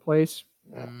all over the place.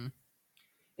 Yeah.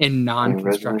 In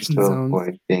non-construction zones.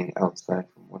 Avoid being outside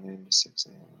from 1 a.m. to 6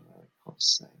 a.m.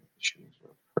 Saying the shootings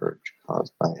were a purge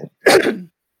caused by it.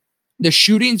 The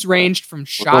shootings ranged from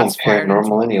shots fired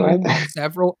into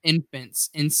several infants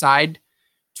inside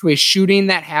to a shooting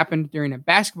that happened during a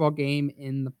basketball game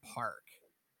in the park.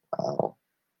 Wow.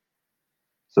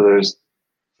 So there's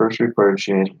first reported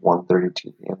shooting at 1:32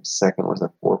 p.m. Second was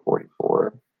at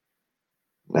 4:44.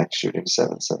 Next shooting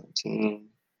 7:17.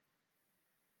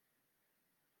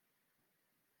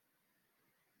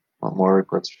 While more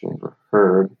reports of shootings were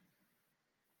heard.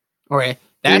 Okay,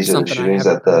 that's something I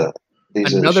have.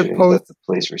 These are the shootings that the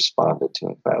police responded to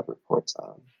and filed reports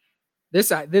on.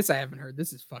 This I haven't heard.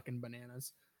 This is fucking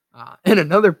bananas. And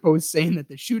another post saying that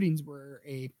the shootings were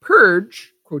a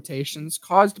purge, quotations,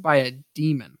 caused by a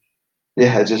demon.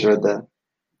 Yeah, I just read that.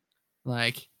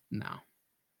 Like, no.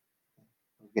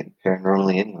 I'm getting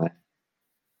paranormally anyway.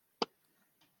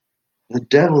 The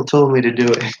devil told me to do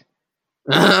it.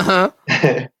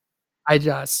 I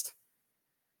just.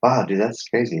 Wow, dude, that's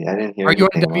crazy. I didn't hear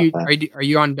anything about that. Are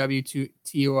you on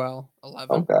WTOL 11?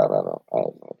 Oh, God, I have no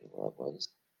idea what it was.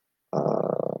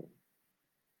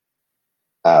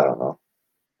 I don't know.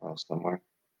 Oh, somewhere.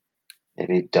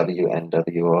 Maybe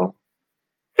WNWO.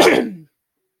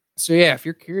 So, yeah, if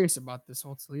you're curious about this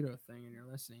whole Toledo thing and you're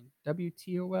listening,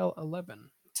 WTOL 11,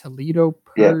 Toledo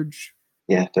Purge.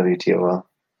 Yeah, WTOL.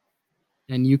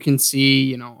 And you can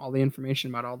see, all the information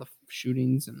about all the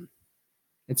shootings. And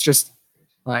it's just,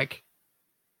 like,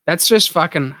 that's just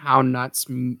fucking how nuts,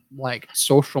 like,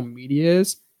 social media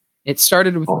is. It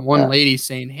started with one lady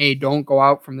saying, hey, don't go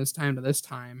out from this time to this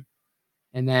time.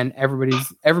 And then it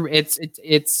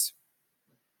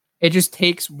just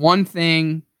takes one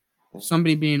thing,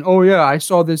 somebody being, oh yeah, I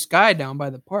saw this guy down by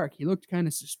the park. He looked kind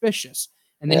of suspicious.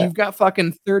 And then you've got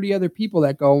fucking 30 other people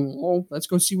that go, oh, let's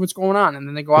go see what's going on. And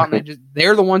then they go out and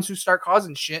they're the ones who start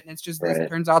causing shit. And it's just, it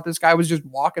turns out this guy was just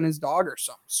walking his dog or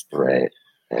something. Right.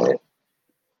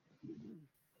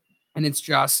 And it's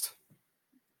just,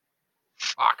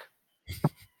 fuck.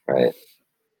 Right.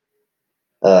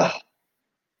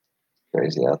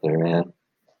 Crazy out there, man.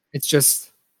 It's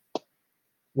just,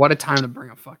 what a time to bring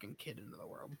a fucking kid into the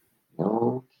world.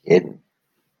 No kidding.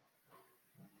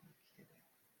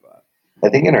 But I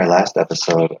think in our last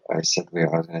episode, I said I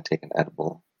was going to take an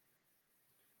edible.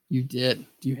 You did.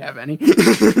 Do you have any?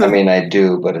 I mean, I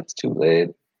do, but it's too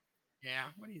late. Yeah,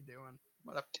 what are you doing?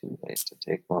 What a Too late to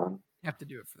take one. have to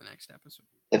do it for the next episode.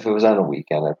 If it was on a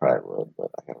weekend, I probably would, but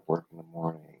I got to work in the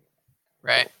morning.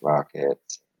 Right.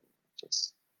 Rockets.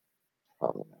 Just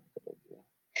probably not a good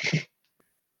idea.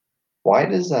 Why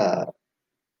does we're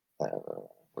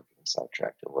getting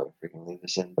sidetracked or what if we can leave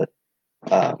this in, but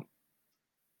I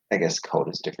guess code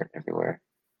is different everywhere.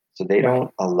 So they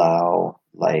don't allow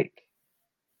like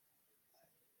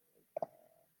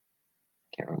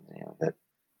can't remember the name of it.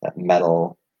 That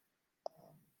metal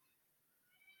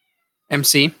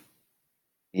MC.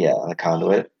 Yeah, a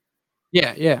conduit.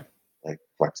 Yeah, yeah. Like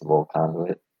flexible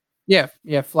conduit. Yeah,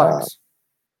 flex.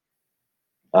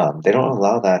 They don't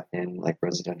allow that in like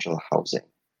residential housing.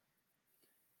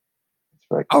 It's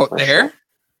for, like, Out commercial. there?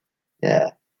 Yeah.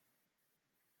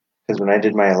 Because when I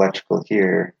did my electrical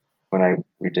here, when I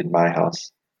redid my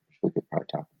house, which we could probably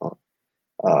talk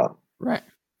about, right.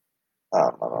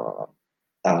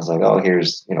 I was like, oh,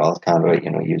 here's, all the conduit,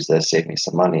 use this, save me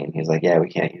some money. And he's like, yeah, we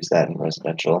can't use that in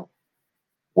residential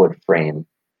wood frame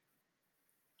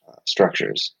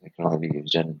structures. It can only be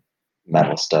used in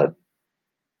metal stud.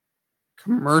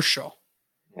 Commercial.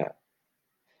 Yeah.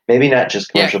 Maybe not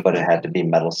just commercial, but it had to be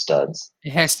metal studs.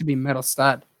 It has to be metal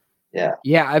stud. Yeah.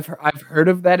 Yeah, I've heard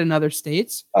of that in other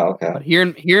states. Oh, okay. But here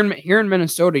in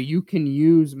Minnesota, you can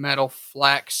use metal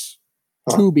flex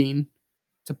tubing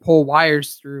to pull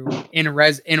wires through in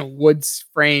a wood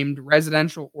framed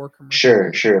residential or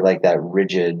commercial. Sure, like that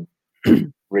rigid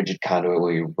conduit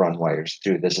where you run wires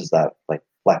through. This is that like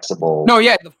flexible. No,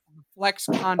 yeah, the flex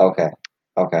conduit.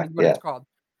 Okay, is what yeah. it's called.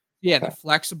 Yeah, the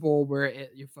flexible where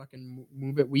you fucking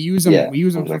move it. We use them. We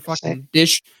use them for fucking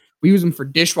dish. We use them for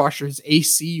dishwashers,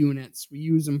 AC units. We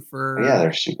use them for. Yeah,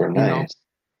 they're super nice.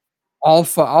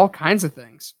 All kinds of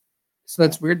things. So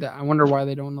that's weird. That I wonder why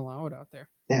they don't allow it out there.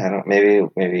 Yeah, I don't.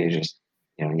 Maybe you just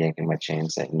yanking my chain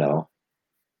saying no.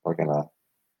 We're gonna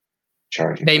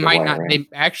charge you. They for might the not. wiring.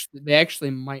 They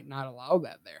actually might not allow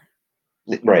that there.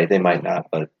 Right, they might not,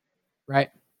 but right.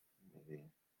 Maybe.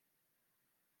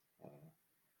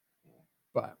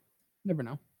 But never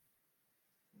know.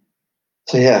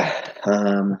 So yeah.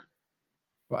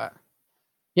 But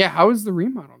yeah, how is the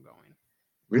remodel going?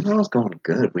 Remodel's going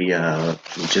good. We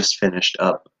just finished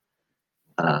up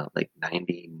like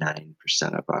 99%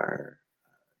 of our.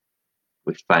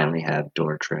 We finally have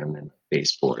door trim and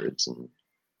baseboards and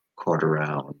quarter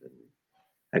round, and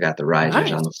I got the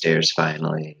risers on the stairs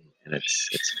finally, and it's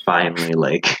finally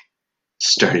like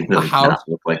starting to not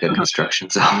look like a construction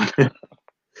zone.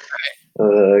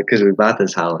 Because we bought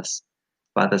this house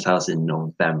in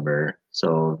November,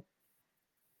 so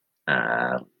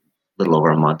a little over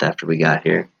a month after we got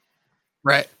here.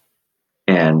 Right.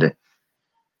 And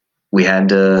we had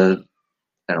to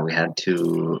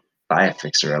buy a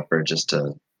fixer-upper just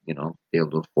to, be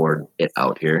able to afford it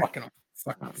out here. Fucking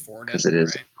afford it. Because it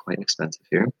is quite expensive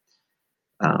here.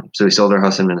 So we sold our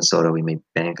house in Minnesota. We made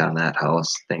bank on that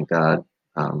house, thank God.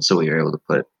 So we were able to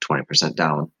put 20%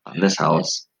 down on this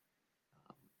house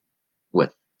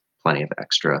with plenty of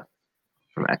extra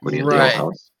from equity of the old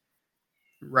house.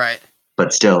 Right.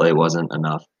 But still, it wasn't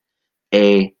enough.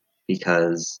 A,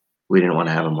 because we didn't want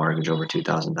to have a mortgage over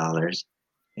 $2,000.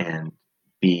 And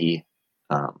B,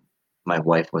 my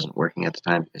wife wasn't working at the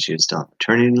time because she was still on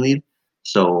maternity leave.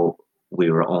 So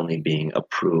we were only being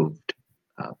approved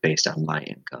based on my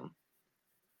income.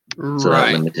 So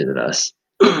that limited us.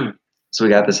 So we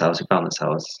got this house. We found this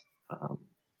house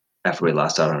after we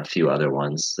lost out on a few other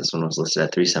ones. This one was listed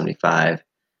at $375,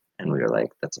 and we were like,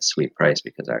 "That's a sweet price,"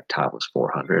 because our top was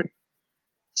 $400.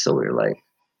 So we were like,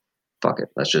 "Fuck it,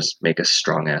 let's just make a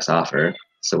strong ass offer."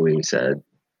 So we said,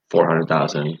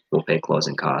 $400,000. We'll pay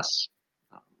closing costs.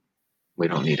 We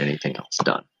don't need anything else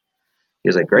done. He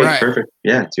was like, "Great, perfect,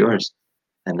 yeah, it's yours."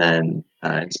 And then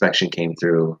inspection came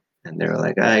through. And they were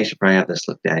like, you should probably have this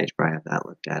looked at. You should probably have that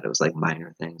looked at. It was like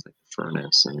minor things like the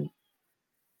furnace and,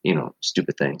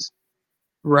 stupid things.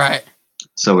 Right.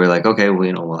 So we were like, okay,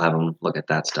 well, we'll have them look at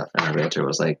that stuff. And our realtor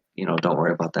was like, don't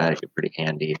worry about that. You're pretty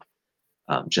handy.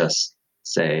 Just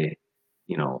say,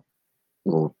 we won't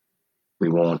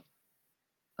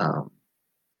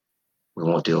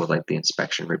deal with like the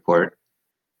inspection report.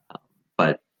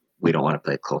 But we don't want to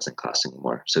play closing costs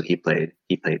anymore. So he paid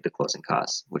the closing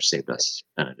costs, which saved us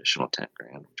an additional $10,000,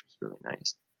 which was really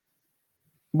nice.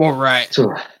 Well, right.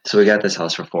 So we got this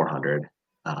house for $400,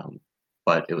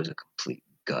 but it was a complete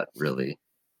gut, really.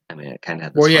 I mean, it kind of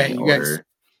had this funny odor.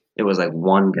 It was like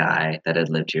one guy that had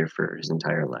lived here for his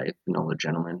entire life, an older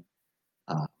gentleman.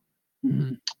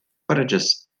 But it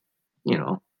just,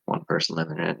 one person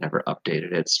living in it, never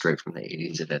updated it, straight from the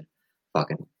 80s. It had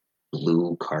fucking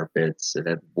blue carpets. It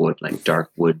had wood, like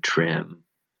dark wood trim.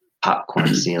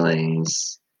 popcorn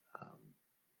ceilings.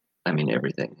 I mean,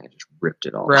 everything. I just ripped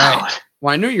it all Right. out.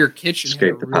 Well, I knew your kitchen had a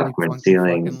Scraped the really popcorn funky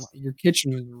fucking. ceilings. Your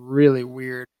kitchen was really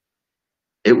weird.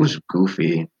 It was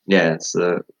goofy. Yeah,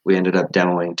 we ended up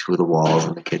demoing 2 of the walls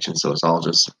in the kitchen, so it's all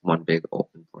just one big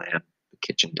open plan. The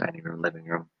kitchen, dining room, living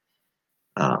room.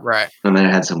 Right. And then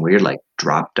it had some weird like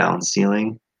drop down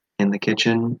ceiling in the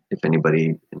kitchen. If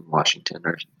anybody in Washington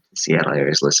or Seattle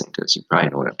area is listening to this, you probably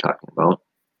know what I'm talking about.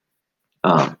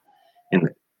 In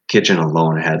the kitchen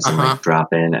alone, it had some like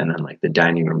drop in, and then like the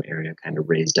dining room area kind of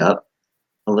raised up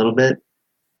a little bit.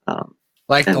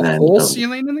 Like And the then whole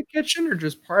ceiling in the kitchen, or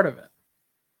just part of it?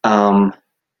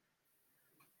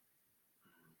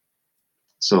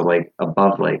 So like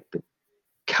above like the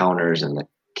counters and the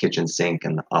kitchen sink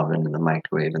and the oven and the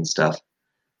microwave and stuff,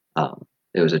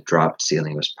 it was a dropped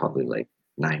ceiling. It was probably like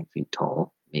 9 feet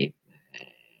tall, maybe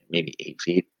 8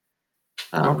 feet.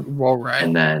 Well, right.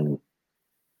 And then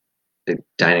the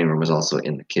dining room was also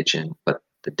in the kitchen, but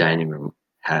the dining room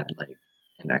had like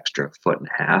an extra 1.5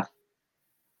 feet.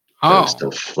 So it was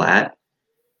still flat.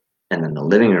 And then the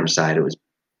living room side, it was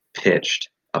pitched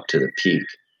up to the peak.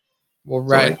 Well,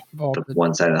 So right. like the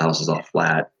one side of the house is all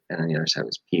flat, and then the other side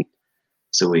was peaked.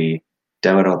 So we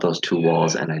demoed out those 2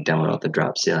 walls, and I demoed out the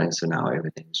drop ceiling. So now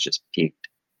everything's just peaked.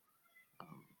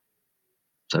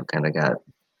 So I've kind of got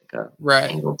like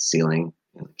a angled ceiling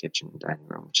in the kitchen and dining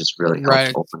room, which just really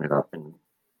helps open it up, and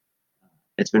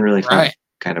it's been really fun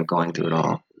kind of going through it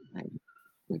all.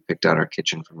 We picked out our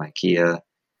kitchen from IKEA.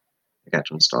 I got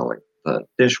to install like the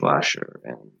dishwasher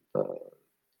and the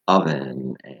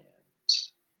oven, and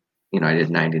I did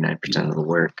 99% of the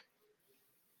work.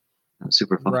 It was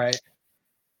super fun. Right.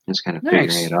 Just kind of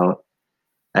figuring it out.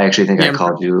 I actually think I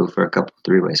called you for a couple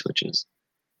 3-way switches.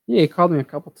 Yeah, you called me a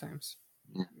couple times.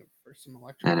 Yeah. For some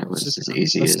and it was as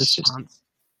easy as just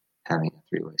having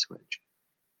a 3-way switch.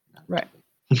 Right.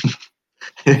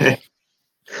 Yeah,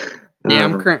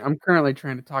 I'm currently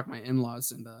trying to talk my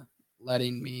in-laws into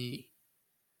letting me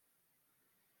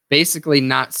basically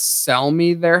not sell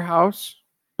me their house,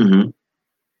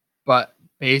 but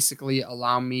basically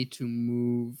allow me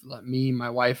to let me, my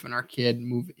wife, and our kid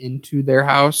move into their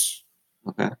house.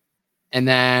 Okay. And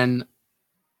then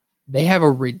they have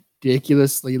a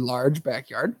ridiculously large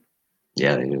backyard.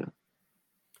 Yeah, they do.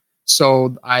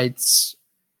 So I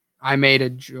made a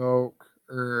joke,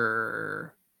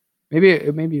 or maybe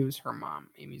it was her mom.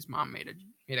 Amy's mom made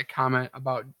a comment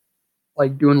about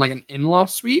like doing like an in-law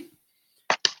suite.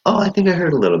 Oh, I think I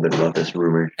heard a little bit about this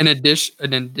rumor. An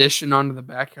addition onto the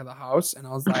back of the house, and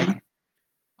I was like,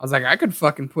 I could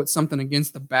fucking put something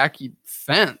against the back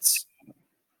fence.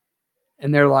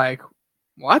 And they're like,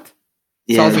 what?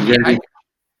 Yeah, so I was like, you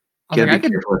gotta be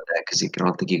careful with that, because I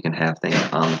don't think you can have things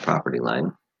on the property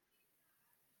line.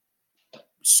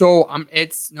 So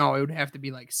it would have to be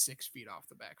like 6 feet off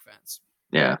the back fence.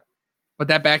 Yeah. But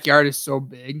that backyard is so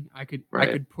big, I could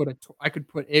put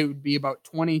it would be about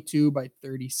 22 by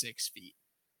 36 feet.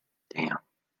 Damn.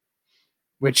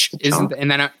 Which isn't,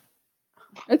 and then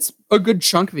it's a good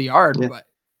chunk of the yard, but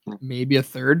maybe a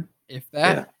third, if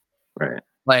that. Yeah. Right.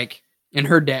 Like, and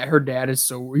her dad is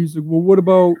he's like, well, what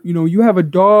about, you have a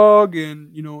dog, and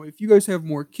if you guys have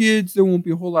more kids, there won't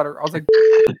be a whole lot of. I was like,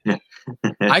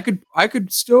 I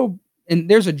could still, and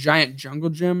there's a giant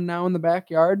jungle gym now in the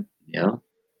backyard. Yeah.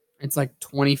 It's like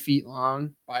 20 feet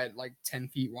long by like 10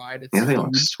 feet wide. It's they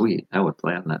look sweet. I would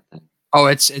play on that thing. Oh,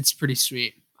 it's pretty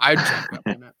sweet. I'd jump up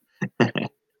in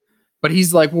it. But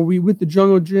he's like, well, with the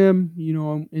jungle gym,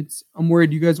 I'm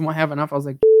worried you guys won't have enough. I was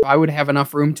like, I would have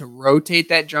enough room to rotate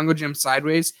that jungle gym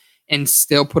sideways and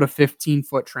still put a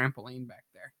 15-foot trampoline back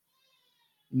there.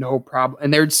 No problem.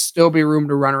 And there'd still be room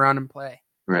to run around and play.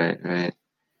 Right.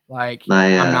 Like,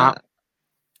 I'm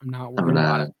not worried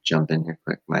about it. Jump in here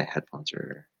quick. My headphones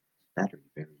are battery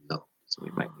very low, so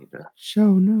we might need to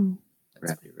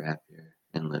wrap your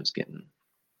in-laws getting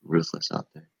ruthless out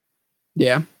there.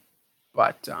 Yeah.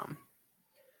 But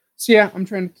so yeah, I'm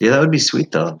trying to. Yeah, that would be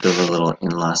sweet though. Build a little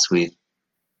in-law suite.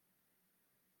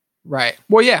 Right.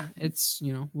 Well, yeah, it's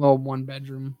little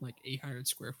 1-bedroom, like 800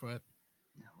 square foot.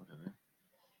 Yeah, whatever.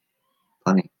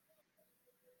 Plenty.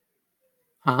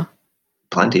 Huh?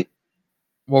 Plenty.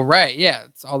 Well, right. Yeah,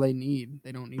 it's all they need.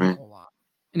 They don't need a whole lot,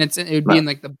 and it would be in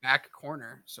like the back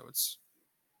corner, so it's.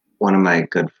 One of my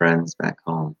good friends back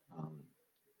home.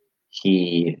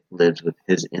 He lives with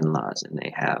his in-laws, and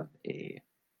they have a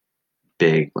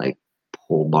big like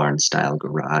pole barn style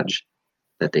garage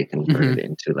that they converted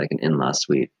into like an in-law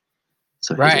suite.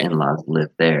 So his in-laws live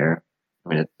there. I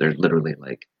mean, they're literally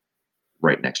like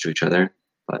right next to each other.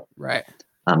 But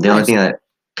the only thing that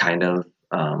kind of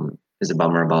is a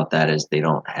bummer about that is they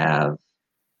don't have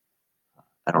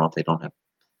I don't know if they don't have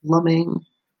plumbing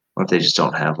or if they just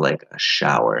don't have like a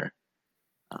shower.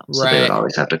 So they would Right.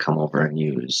 always have to come over and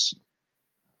use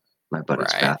my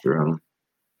buddy's Right. bathroom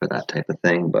for that type of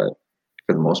thing. But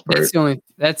for the most part,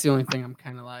 That's the only thing I'm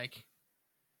kind of like,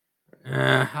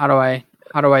 how do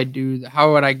I do that?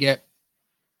 How would I get,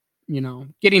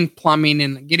 getting plumbing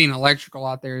and getting electrical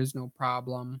out there is no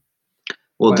problem.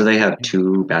 well, do But they have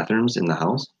 2 bathrooms in the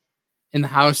house? in the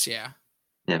house, yeah.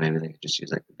 Yeah, maybe they could just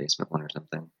use like the basement one or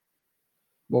something.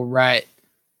 Well, right.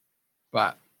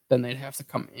 But then they'd have to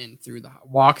come in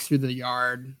walk through the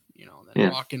yard,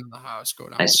 then walk into the house, go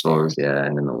downstairs. I suppose, yeah.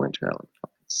 And in the winter, that would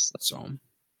suck. So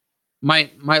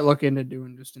might look into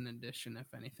doing just an addition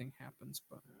if anything happens,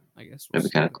 but I guess That'd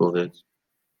be kind of cool, dude.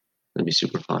 That'd be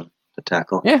super fun to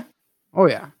tackle. Yeah. Oh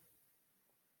yeah.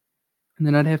 And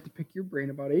then I'd have to pick your brain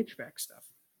about HVAC stuff.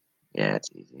 Yeah, it's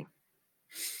easy.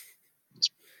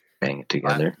 Just bang it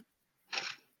together.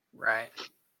 Right.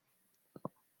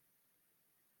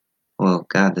 Well,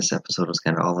 God, this episode was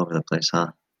kind of all over the place,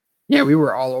 huh? Yeah, we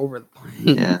were all over the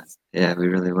place. Yeah, we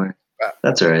really were.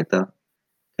 That's all right, though.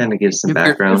 Kind of gives some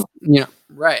background.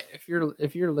 Right. If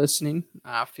you're listening,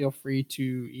 feel free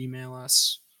to email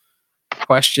us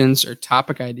questions or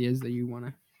topic ideas that you want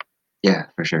to. Yeah,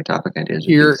 for sure. Topic ideas.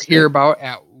 Hear about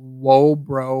at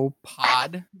WoahBro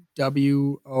Pod,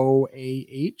 WoahBropod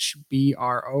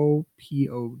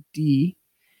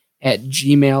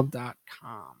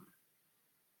 @gmail.com.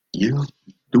 Yeah,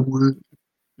 do it.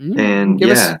 And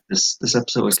this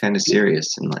episode was kind of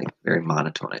serious and like very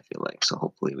monotone, I feel like. So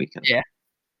hopefully we can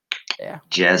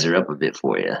jazz her up a bit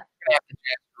for you.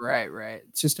 Right.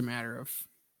 It's just a matter of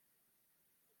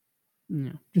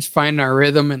just finding our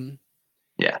rhythm and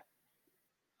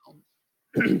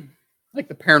like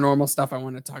the paranormal stuff I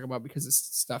want to talk about because this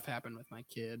stuff happened with my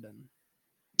kid and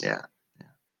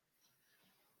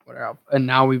whatever. And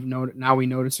now we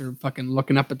notice her fucking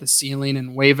looking up at the ceiling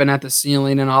and waving at the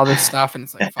ceiling and all this stuff, and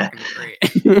it's like fucking great.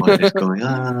 What is going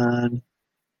on?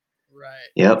 Right.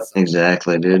 Yep,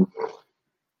 exactly, dude.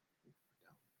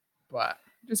 But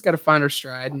just got to find our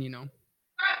stride and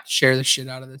share the shit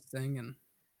out of this thing and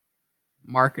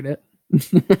market it.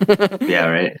 Yeah,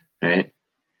 right.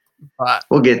 But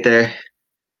we'll get there.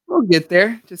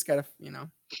 Just gotta,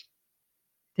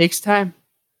 takes time.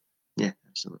 Yeah,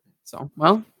 absolutely. So,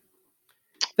 well,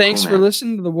 thanks for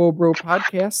listening to the WoahBro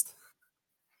podcast.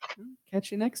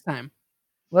 Catch you next time.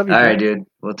 Love you. All right, dude.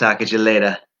 We'll talk at you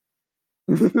later.